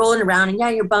nitty-gritty and you're rolling around and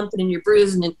you're bumping and you're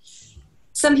bruising, and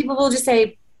some people will just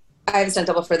say, I have a stunt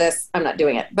double for this, I'm not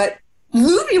doing it. But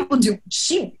Luvia will do,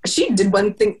 she did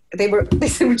one thing, they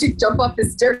said, would you jump off the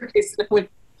staircase? And I went,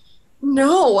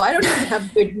 no, I don't even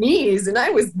have good knees, and I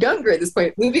was younger at this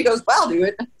point. Luvia goes, well, I'll do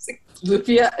it. I was like,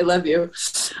 Luvia, I love you.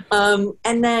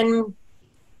 And then,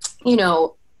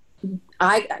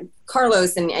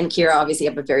 Carlos and Kira obviously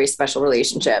have a very special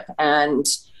relationship, and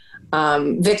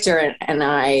Victor and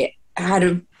I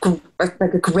had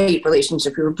like a great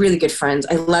relationship. We were really good friends.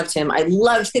 I loved him. I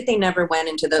loved that they never went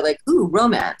into the like, ooh,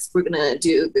 romance. We're going to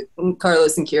do the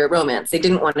Carlos and Kira romance. They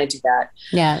didn't want to do that.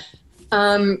 Yeah.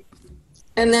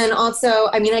 And then also,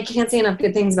 I mean, I can't say enough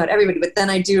good things about everybody, but then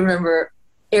I do remember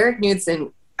Eric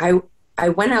Knudsen. I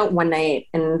went out one night,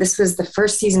 and this was the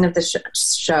first season of the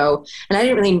show, and I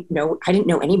didn't know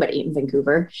anybody in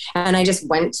Vancouver, and I just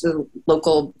went to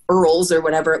local Earl's or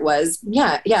whatever it was.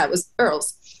 Yeah, it was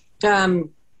Earl's. And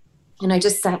I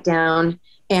just sat down,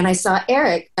 and I saw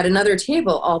Eric at another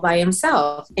table all by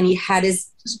himself, and he had his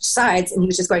sides, and he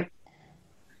was just going,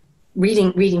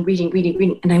 reading.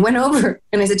 And I went over,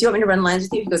 and I said, do you want me to run lines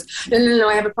with you? He goes, no,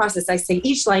 I have a process. I say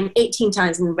each line 18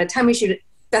 times, and by the time we shoot it,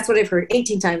 that's what I've heard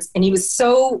 18 times. And he was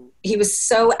so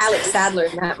Alex Sadler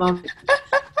in that moment.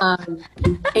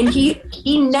 And he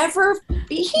never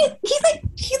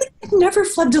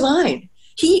flubbed a line.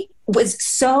 He was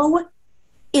so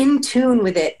in tune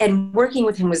with it, and working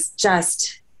with him was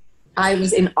just, I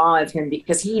was in awe of him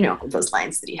because he, those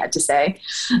lines that he had to say.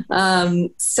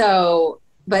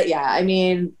 But yeah, I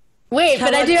mean, wait,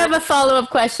 but I do have a follow-up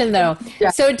question though.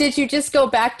 Yeah. So did you just go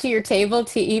back to your table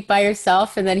to eat by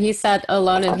yourself, and then he sat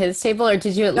alone at his table, or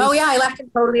did you at least? Oh yeah, I left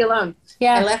him totally alone.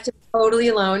 Yeah. I left him totally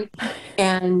alone.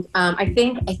 And I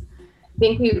think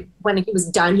when he was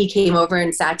done, he came over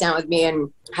and sat down with me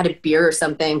and had a beer or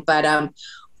something. But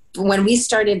when we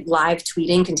started live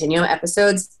tweeting Continuum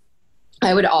episodes,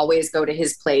 I would always go to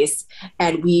his place,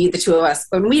 and the two of us,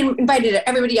 when we invited,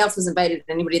 everybody else was invited.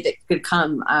 Anybody that could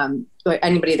come,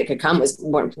 was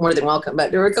more than welcome.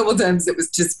 But there were a couple times it was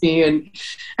just me and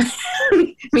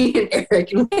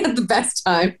Eric, and we had the best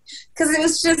time because it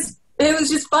was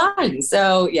just fun.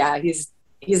 So yeah, he's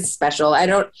special. I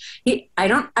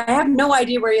have no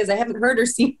idea where he is. I haven't heard or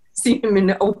seen him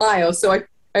in a while. So I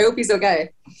hope he's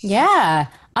okay. Yeah,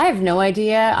 I have no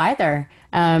idea either.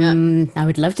 I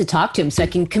would love to talk to him so I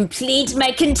can complete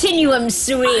my Continuum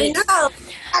suite. I know,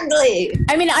 ugly.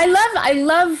 I mean, I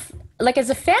love, like as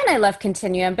a fan, I love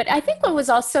Continuum, but I think what was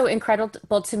also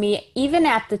incredible to me, even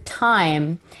at the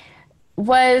time,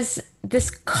 was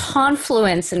this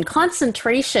confluence and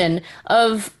concentration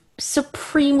of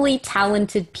supremely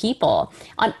talented people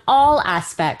on all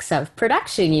aspects of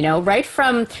production, right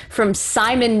from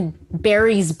Simon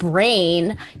Barry's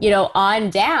brain,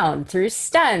 on down through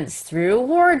stunts, through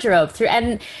wardrobe,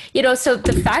 and so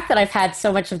the fact that I've had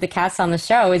so much of the cast on the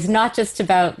show is not just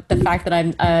about the fact that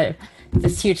I'm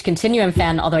this huge Continuum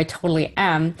fan, although I totally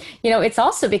am. It's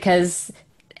also because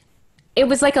it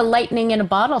was like a lightning in a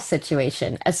bottle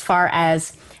situation as far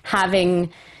as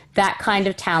having that kind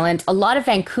of talent. A lot of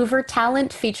Vancouver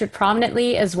talent featured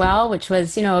prominently as well, which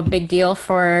was, a big deal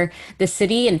for the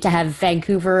city, and to have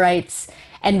Vancouverites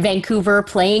and Vancouver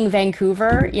playing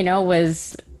Vancouver,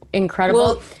 was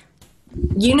incredible.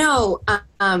 Well,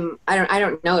 I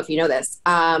don't know if you know this.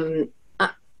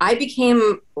 I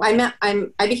became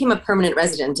a permanent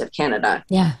resident of Canada.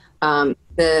 Yeah.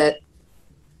 The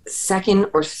second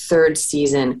or third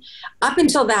season. Up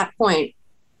until that point,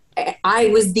 I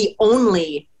was the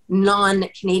only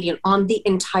non-Canadian on the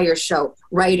entire show.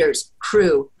 Writers,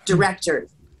 crew, directors,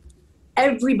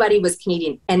 everybody was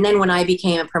Canadian. And then when I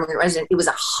became a permanent resident, it was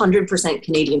 100%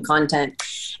 Canadian content.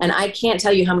 And I can't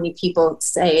tell you how many people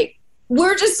say,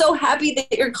 we're just so happy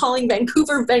that you're calling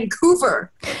Vancouver,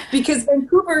 Vancouver. Because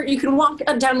Vancouver, you can walk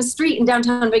down the street in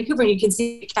downtown Vancouver and you can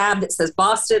see a cab that says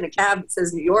Boston, a cab that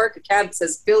says New York, a cab that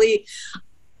says Philly.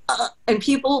 And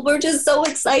people were just so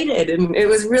excited. And it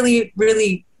was really,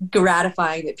 really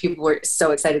gratifying that people were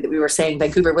so excited that we were saying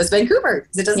Vancouver was Vancouver,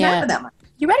 because it doesn't happen that much.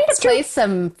 You ready to play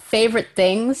some favorite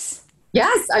things?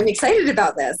 Yes, I'm excited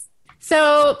about this.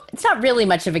 So it's not really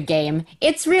much of a game.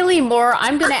 It's really more,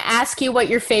 I'm going to ask you what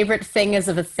your favorite thing is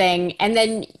of a thing, and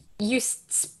then you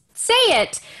say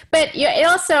it. But it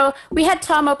also, we had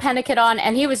Tom O'Pennicott on,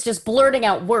 and he was just blurting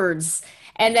out words.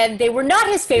 And then they were not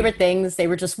his favorite things. They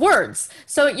were just words.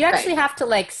 So you actually have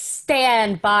to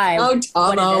stand by. Oh,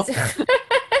 Tomo. What it is.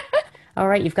 All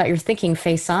right, you've got your thinking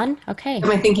face on. Okay. Got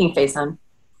my thinking face on.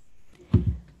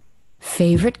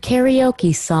 Favorite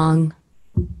karaoke song?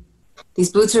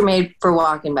 These Boots Are Made for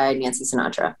Walking by Nancy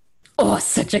Sinatra. Oh,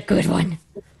 such a good one.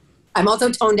 I'm also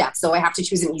tone deaf, so I have to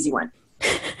choose an easy one.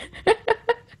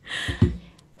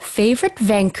 Favorite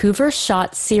Vancouver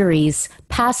shot series,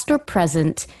 past or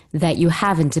present, that you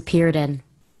haven't appeared in?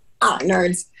 Ah,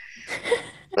 nerds.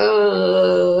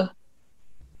 Oh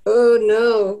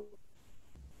no.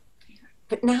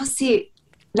 But now see,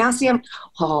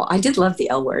 I did love the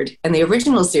L Word, and the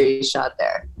original series shot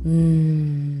there.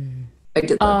 I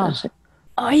did love that shit.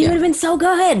 Oh, you would have been so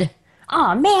good.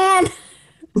 Oh, man.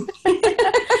 We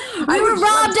were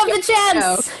robbed of the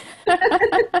Intelligence!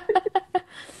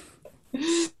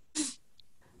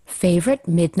 Favorite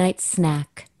midnight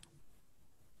snack?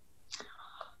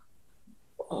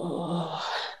 Oh,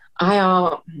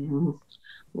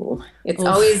 it's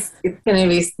going to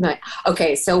be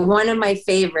okay. So one of my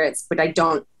favorites, but I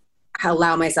don't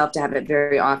allow myself to have it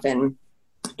very often,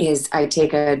 is I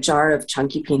take a jar of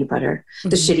chunky peanut butter,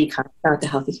 the shitty kind, not the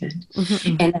healthy kind,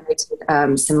 and I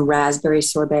take some raspberry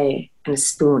sorbet and a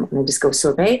spoon, and I just go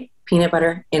sorbet, peanut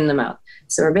butter in the mouth,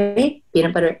 sorbet,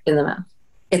 peanut butter in the mouth.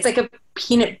 It's like a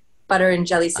peanut butter and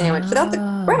jelly sandwich without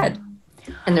the bread.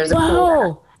 And there's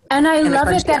a and I love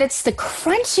it that it's the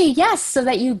crunchy, yes, so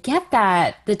that you get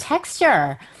the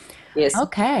texture. Yes.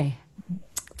 Okay.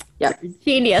 Yeah.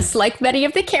 Genius, like many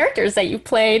of the characters that you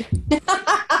played.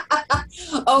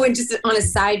 Oh, and just on a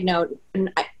side note,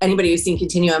 anybody who's seen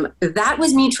Continuum, that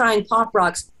was me trying Pop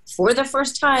Rocks for the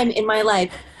first time in my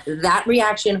life. That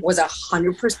reaction was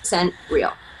 100%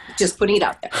 real. Just putting it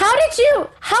out there. How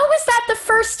was that the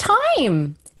first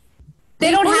time? They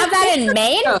don't have that in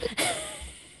Maine?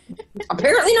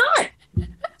 Apparently not.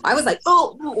 I was like,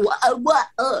 what?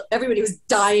 Everybody was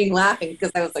dying laughing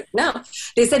because I was like, no.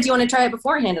 They said, do you want to try it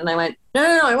beforehand? And I went,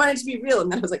 no, I want it to be real.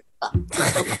 And then I was like,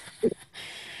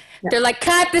 They're like,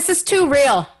 cut, this is too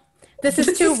real. This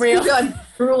is too real. I'm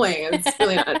drooling. It's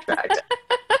really not attractive.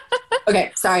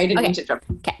 Okay, sorry, I didn't mean to interrupt.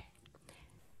 Okay.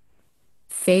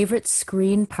 Favorite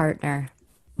screen partner?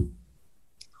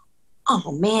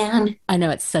 Oh, man. I know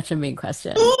it's such a mean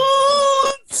question.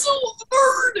 Oh, it's so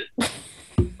hard.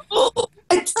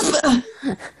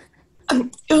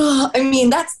 I mean,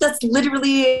 that's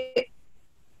literally.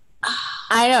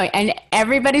 I know, and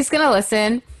everybody's gonna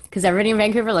listen because everybody in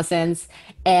Vancouver listens,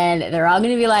 and they're all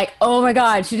gonna be like, "Oh my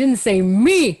God, she didn't say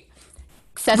me."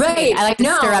 Except right? Me. I like to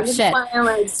stir up shit. Why am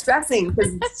I stressing?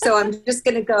 So I'm just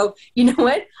gonna go. You know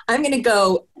what? I'm gonna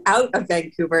go out of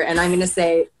Vancouver, and I'm gonna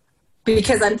say,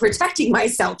 because I'm protecting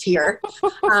myself here.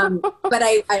 But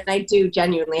I do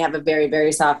genuinely have a very,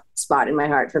 very soft spot in my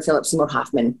heart for Philip Seymour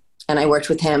Hoffman. And I worked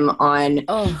with him on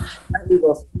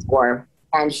Legal Score.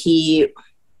 And he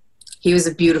was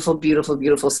a beautiful, beautiful,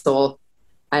 beautiful soul.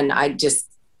 And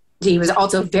he was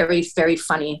also very, very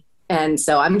funny. And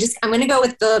so I'm going to go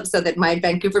with Philip so that my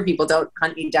Vancouver people don't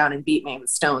hunt me down and beat me with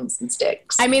stones and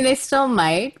sticks. I mean, they still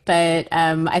might, but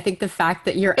I think the fact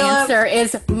that your answer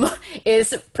is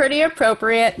pretty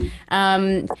appropriate.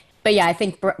 But yeah, I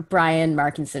think Brian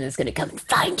Markinson is going to come and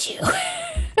find you.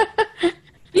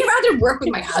 You'd rather work with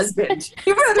my husband.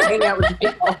 You'd rather hang out with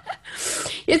people.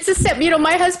 It's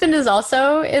my husband is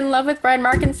also in love with Brian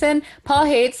Markinson. Paul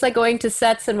hates like going to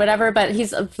sets and whatever, but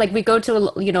he's like, we go to,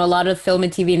 a lot of film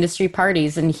and TV industry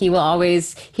parties, and he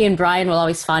and Brian will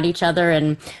always find each other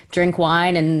and drink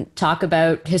wine and talk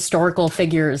about historical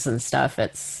figures and stuff.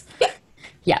 It's,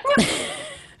 yeah.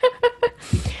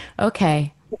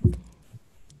 Okay.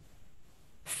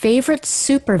 Favorite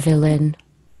supervillain?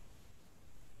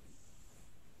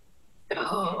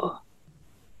 Oh,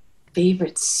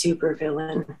 favorite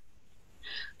supervillain.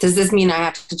 Does this mean I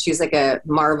have to choose like a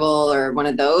Marvel or one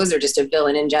of those, or just a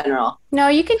villain in general? No,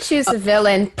 you can choose a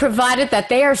villain, provided that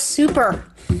they are super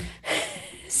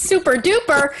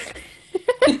duper.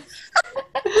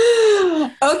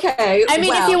 Okay. I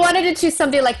mean, if you wanted to choose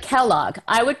something like Kellogg,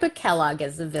 I would put Kellogg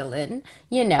as a villain.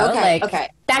 Okay.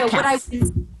 That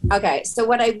counts. So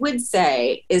what I would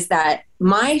say is that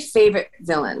my favorite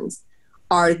villains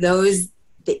are those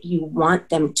that you want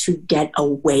them to get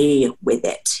away with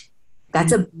it.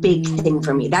 That's a big thing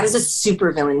for me. That is a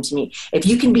super villain to me. If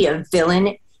you can be a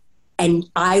villain and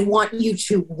I want you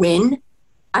to win,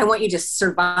 I want you to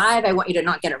survive, I want you to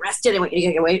not get arrested, I want you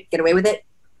to get away with it.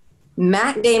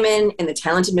 Matt Damon in The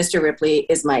Talented Mr. Ripley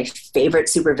is my favorite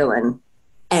supervillain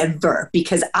ever,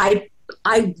 because I've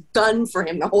done for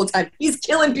him the whole time. He's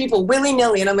killing people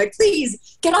willy-nilly, and I'm like,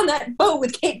 please get on that boat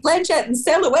with Kate Blanchett and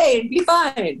sail away and be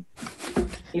fine.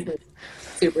 He's a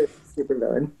super, super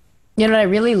villain. You know what I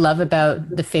really love about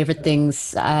the Favorite Things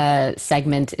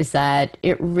segment is that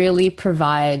it really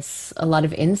provides a lot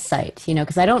of insight,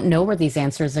 because I don't know where these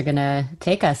answers are going to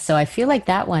take us. So I feel like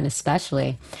that one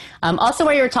especially. Also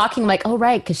where you were talking like, oh,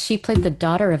 right, because she played the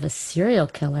daughter of a serial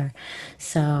killer.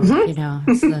 So,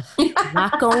 it's a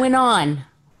lot going on.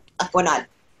 A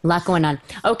lot going on.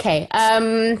 Okay.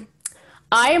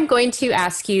 I am going to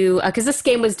ask you, because this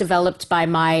game was developed by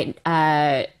my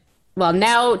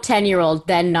now 10-year-old,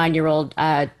 then 9-year-old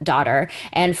daughter.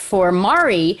 And for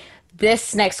Mari,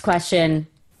 this next question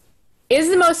is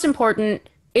the most important.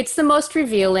 It's the most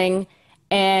revealing.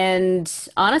 And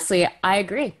honestly, I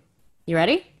agree. You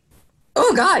ready?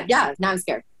 Oh, God. Yeah. Now I'm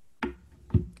scared.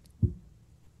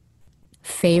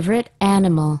 Favorite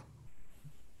animal?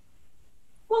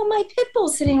 Well, my pit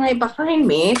bull's sitting right behind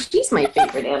me. She's my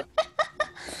favorite animal.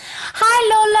 Hi,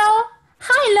 Lolo.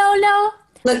 Hi, Lolo.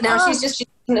 Look, now she's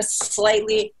in a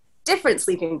slightly different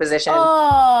sleeping position.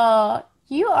 Oh,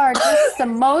 you are just the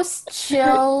most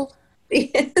chill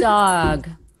dog.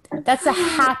 That's a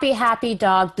happy, happy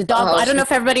dog. The dog, I don't know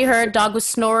if everybody heard, dog was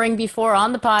snoring before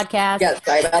on the podcast. Yeah,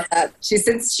 sorry about that. She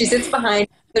sits behind.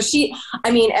 So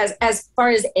as far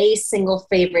as a single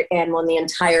favorite animal on the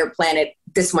entire planet,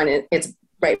 this one it's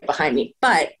right behind me.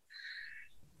 But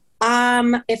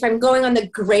if I'm going on the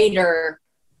greater,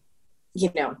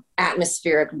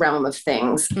 atmospheric realm of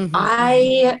things,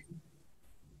 I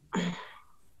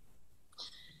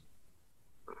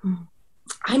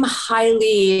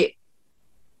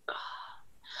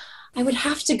would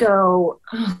have to go,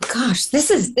 oh gosh,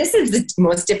 this is the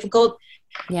most difficult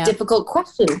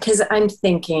question, because I'm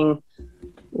thinking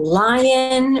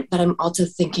lion, but I'm also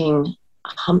thinking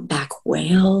humpback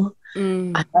whale.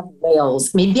 I love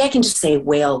whales. Maybe I can just say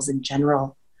whales in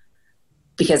general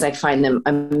because I find them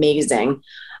amazing.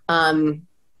 Oh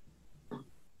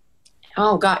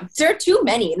God, there are too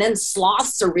many. And then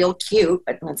sloths are real cute,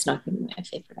 but that's not going to be my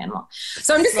favorite animal.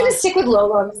 So I'm just going to stick with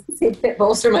Lolo. I'm just going to say pit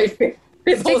bulls are my favorite.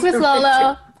 Stick with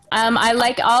Lolo. I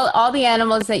like all the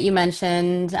animals that you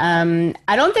mentioned. I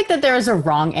don't think that there is a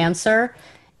wrong answer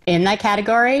in that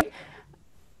category.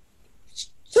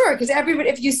 Sure, because everybody,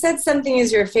 if you said something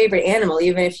is your favorite animal,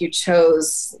 even if you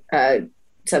chose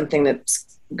something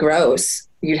that's gross,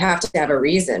 you'd have to have a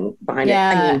reason behind it.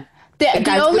 I mean,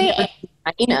 the only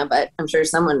hyena, but I'm sure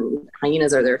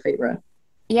hyenas are their favorite.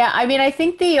 Yeah, I mean, I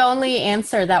think the only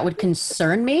answer that would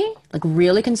concern me, like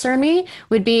really concern me,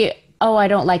 would be, oh, I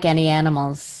don't like any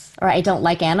animals, or I don't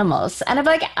like animals. And I'm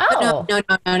like, oh.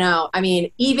 No. I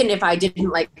mean, even if I didn't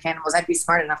like animals, I'd be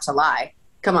smart enough to lie.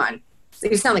 Come on.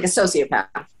 You sound like a sociopath.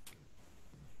 If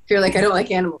you're like, I don't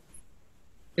like animals,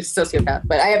 it's a sociopath.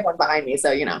 But I have one behind me, so,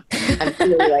 I'm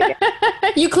clearly like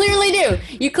it. You clearly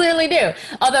do.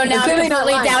 Although now I'm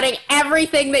completely doubting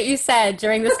everything that you said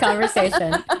during this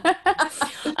conversation.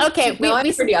 Okay.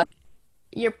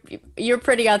 You're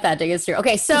pretty authentic. It's true.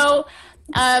 Okay, so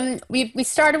we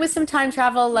started with some time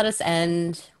travel. Let us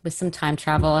end with some time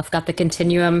travel. I've got the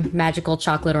Continuum Magical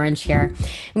Chocolate Orange here.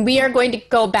 We are going to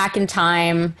go back in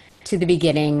time to the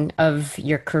beginning of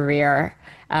your career.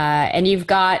 And you've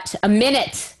got a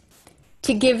minute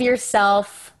to give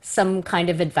yourself some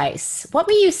kind of advice. What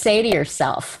will you say to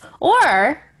yourself?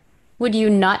 Or would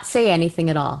you not say anything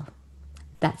at all?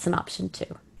 That's an option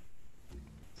too.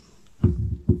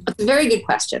 It's a very good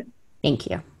question. Thank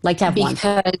you. Like to have one.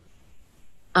 Because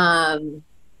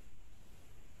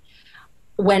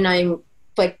when I'm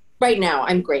like right now,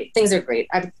 I'm great. Things are great.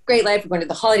 I have a great life. We're going to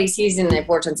the holiday season. I've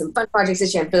worked on some fun projects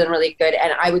this year. I'm feeling really good.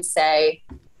 And I would say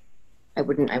I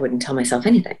wouldn't tell myself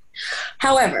anything.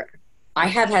 However, I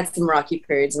have had some rocky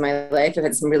periods in my life. I've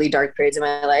had some really dark periods in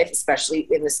my life, especially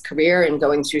in this career and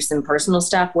going through some personal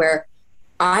stuff where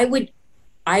I would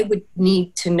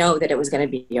need to know that it was going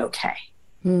to be okay.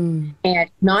 And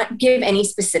not give any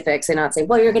specifics and not say,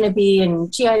 well, you're going to be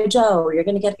in G.I. Joe, or you're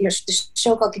going to get your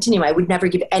show called Continuum. I would never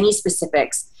give any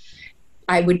specifics.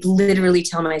 I would literally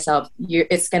tell myself,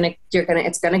 it's going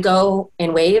to go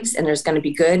in waves, and there's going to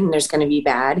be good and there's going to be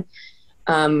bad.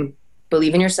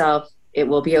 Believe in yourself. It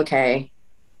will be okay.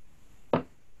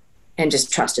 And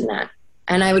just trust in that.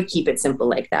 And I would keep it simple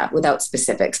like that without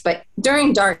specifics. But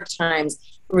during dark times,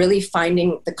 really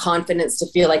finding the confidence to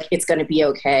feel like it's going to be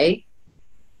okay.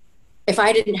 If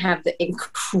I didn't have the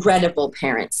incredible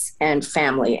parents and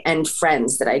family and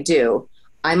friends that I do,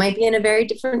 I might be in a very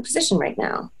different position right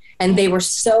now. And they were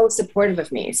so supportive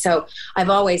of me. So I've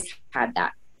always had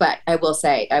that. But I will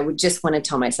say, I would just want to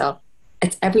tell myself,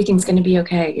 everything's going to be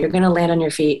okay. You're going to land on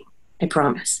your feet. I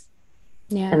promise.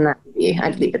 Yeah. And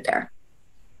I'd leave it there.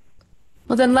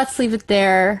 Well, then let's leave it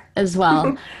there as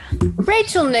well.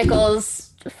 Rachel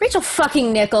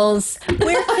fucking Nichols,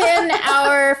 where can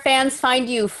our fans find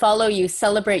you, follow you,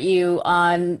 celebrate you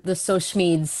on the social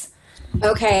medias?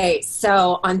 Okay,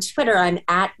 so on Twitter, I'm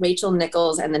at Rachel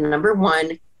Nichols and the number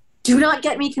 1. Do not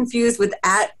get me confused with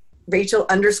at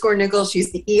Rachel_Nichols.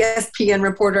 She's the ESPN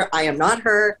reporter. I am not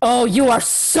her. Oh, you are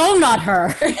so not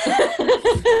her.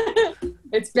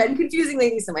 It's been confusing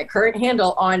lately, so my current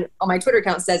handle on my Twitter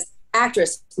account says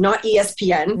actress, not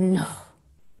ESPN. No.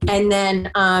 And then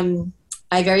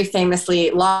I very famously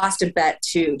lost a bet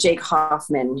to Jake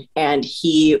Hoffman, and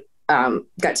he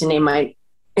got to name my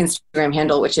Instagram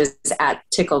handle, which is at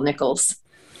Tickle Nichols.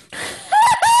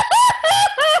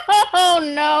 Oh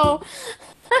no.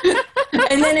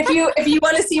 And then if you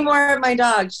want to see more of my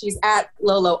dog, she's at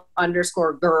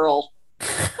Lolo_girl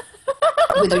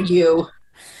with a U.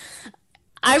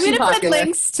 I'm going Too to put popular.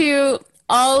 links to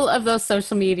all of those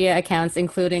social media accounts,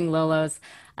 including Lolo's,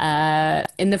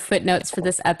 in the footnotes for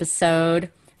this episode.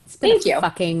 It's been a Thank you.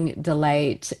 fucking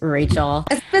delight, Rachel.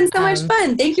 It's been so much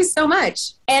fun. Thank you so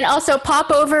much. And also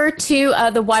pop over to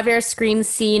the YVR Screen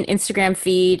Scene Instagram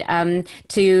feed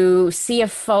to see a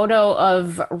photo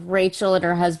of Rachel and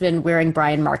her husband wearing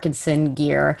Brian Markinson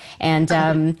gear.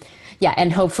 And yeah,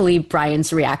 and hopefully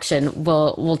Brian's reaction.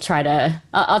 We'll try to.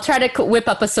 I'll try to whip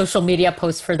up a social media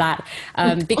post for that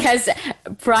because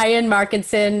Brian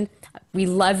Markinson, we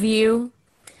love you,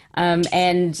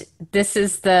 and this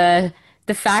is the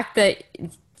fact that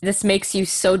this makes you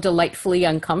so delightfully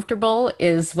uncomfortable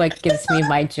is what gives me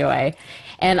my joy.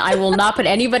 And I will not put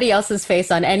anybody else's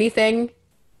face on anything.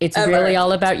 It's really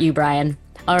all about you, Brian.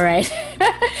 All right.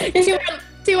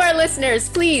 To our listeners,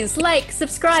 please like,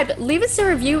 subscribe, leave us a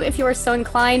review if you are so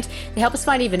inclined. They help us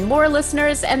find even more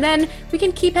listeners, and then we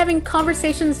can keep having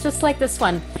conversations just like this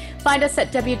one. Find us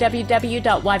at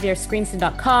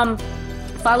www.yvrscreenscene.com.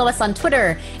 Follow us on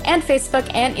Twitter and Facebook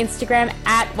and Instagram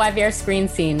at YVR Screen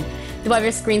Scene. The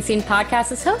YVR Screen Scene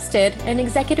podcast is hosted and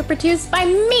executive produced by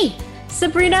me,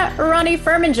 Sabrina Ronnie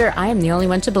Furminger. I am the only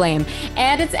one to blame.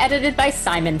 And it's edited by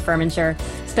Simon Furminger.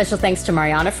 Special thanks to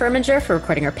Mariana Furminger for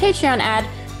recording our Patreon ad,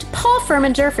 to Paul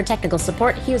Furminger for technical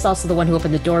support. He was also the one who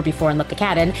opened the door before and let the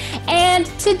cat in. And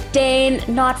to Dane,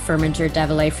 not Furminger,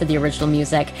 Devilay for the original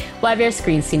music. YVR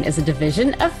Screen Scene is a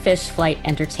division of Fish Flight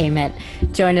Entertainment.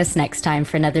 Join us next time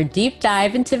for another deep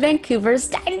dive into Vancouver's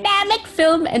dynamic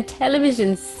film and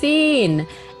television scene.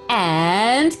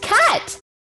 And cut!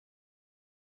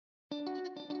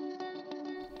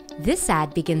 This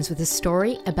ad begins with a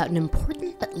story about an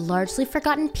important but largely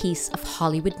forgotten piece of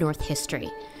Hollywood North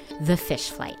history, the fish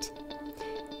flight.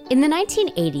 In the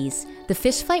 1980s, the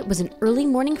fish flight was an early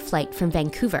morning flight from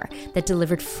Vancouver that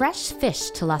delivered fresh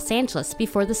fish to Los Angeles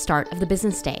before the start of the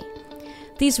business day.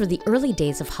 These were the early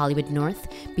days of Hollywood North,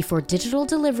 before digital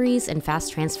deliveries and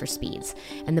fast transfer speeds,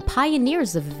 and the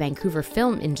pioneers of the Vancouver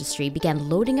film industry began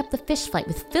loading up the fish flight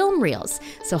with film reels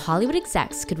so Hollywood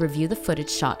execs could review the footage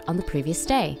shot on the previous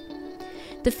day.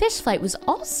 The fish flight was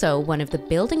also one of the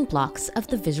building blocks of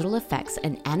the visual effects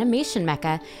and animation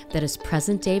mecca that is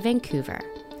present-day Vancouver.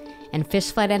 And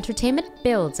Fish Flight Entertainment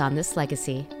builds on this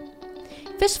legacy.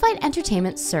 Fish Flight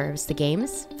Entertainment serves the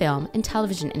games, film, and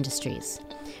television industries.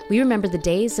 We remember the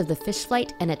days of the fish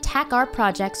flight and attack our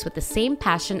projects with the same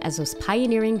passion as those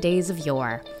pioneering days of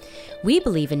yore. We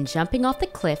believe in jumping off the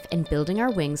cliff and building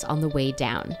our wings on the way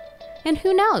down. And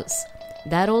who knows?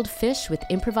 That old fish with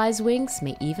improvised wings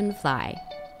may even fly.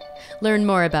 Learn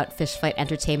more about Fish Flight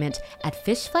Entertainment at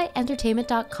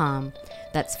fishflightentertainment.com.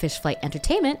 That's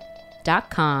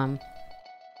fishflightentertainment.com.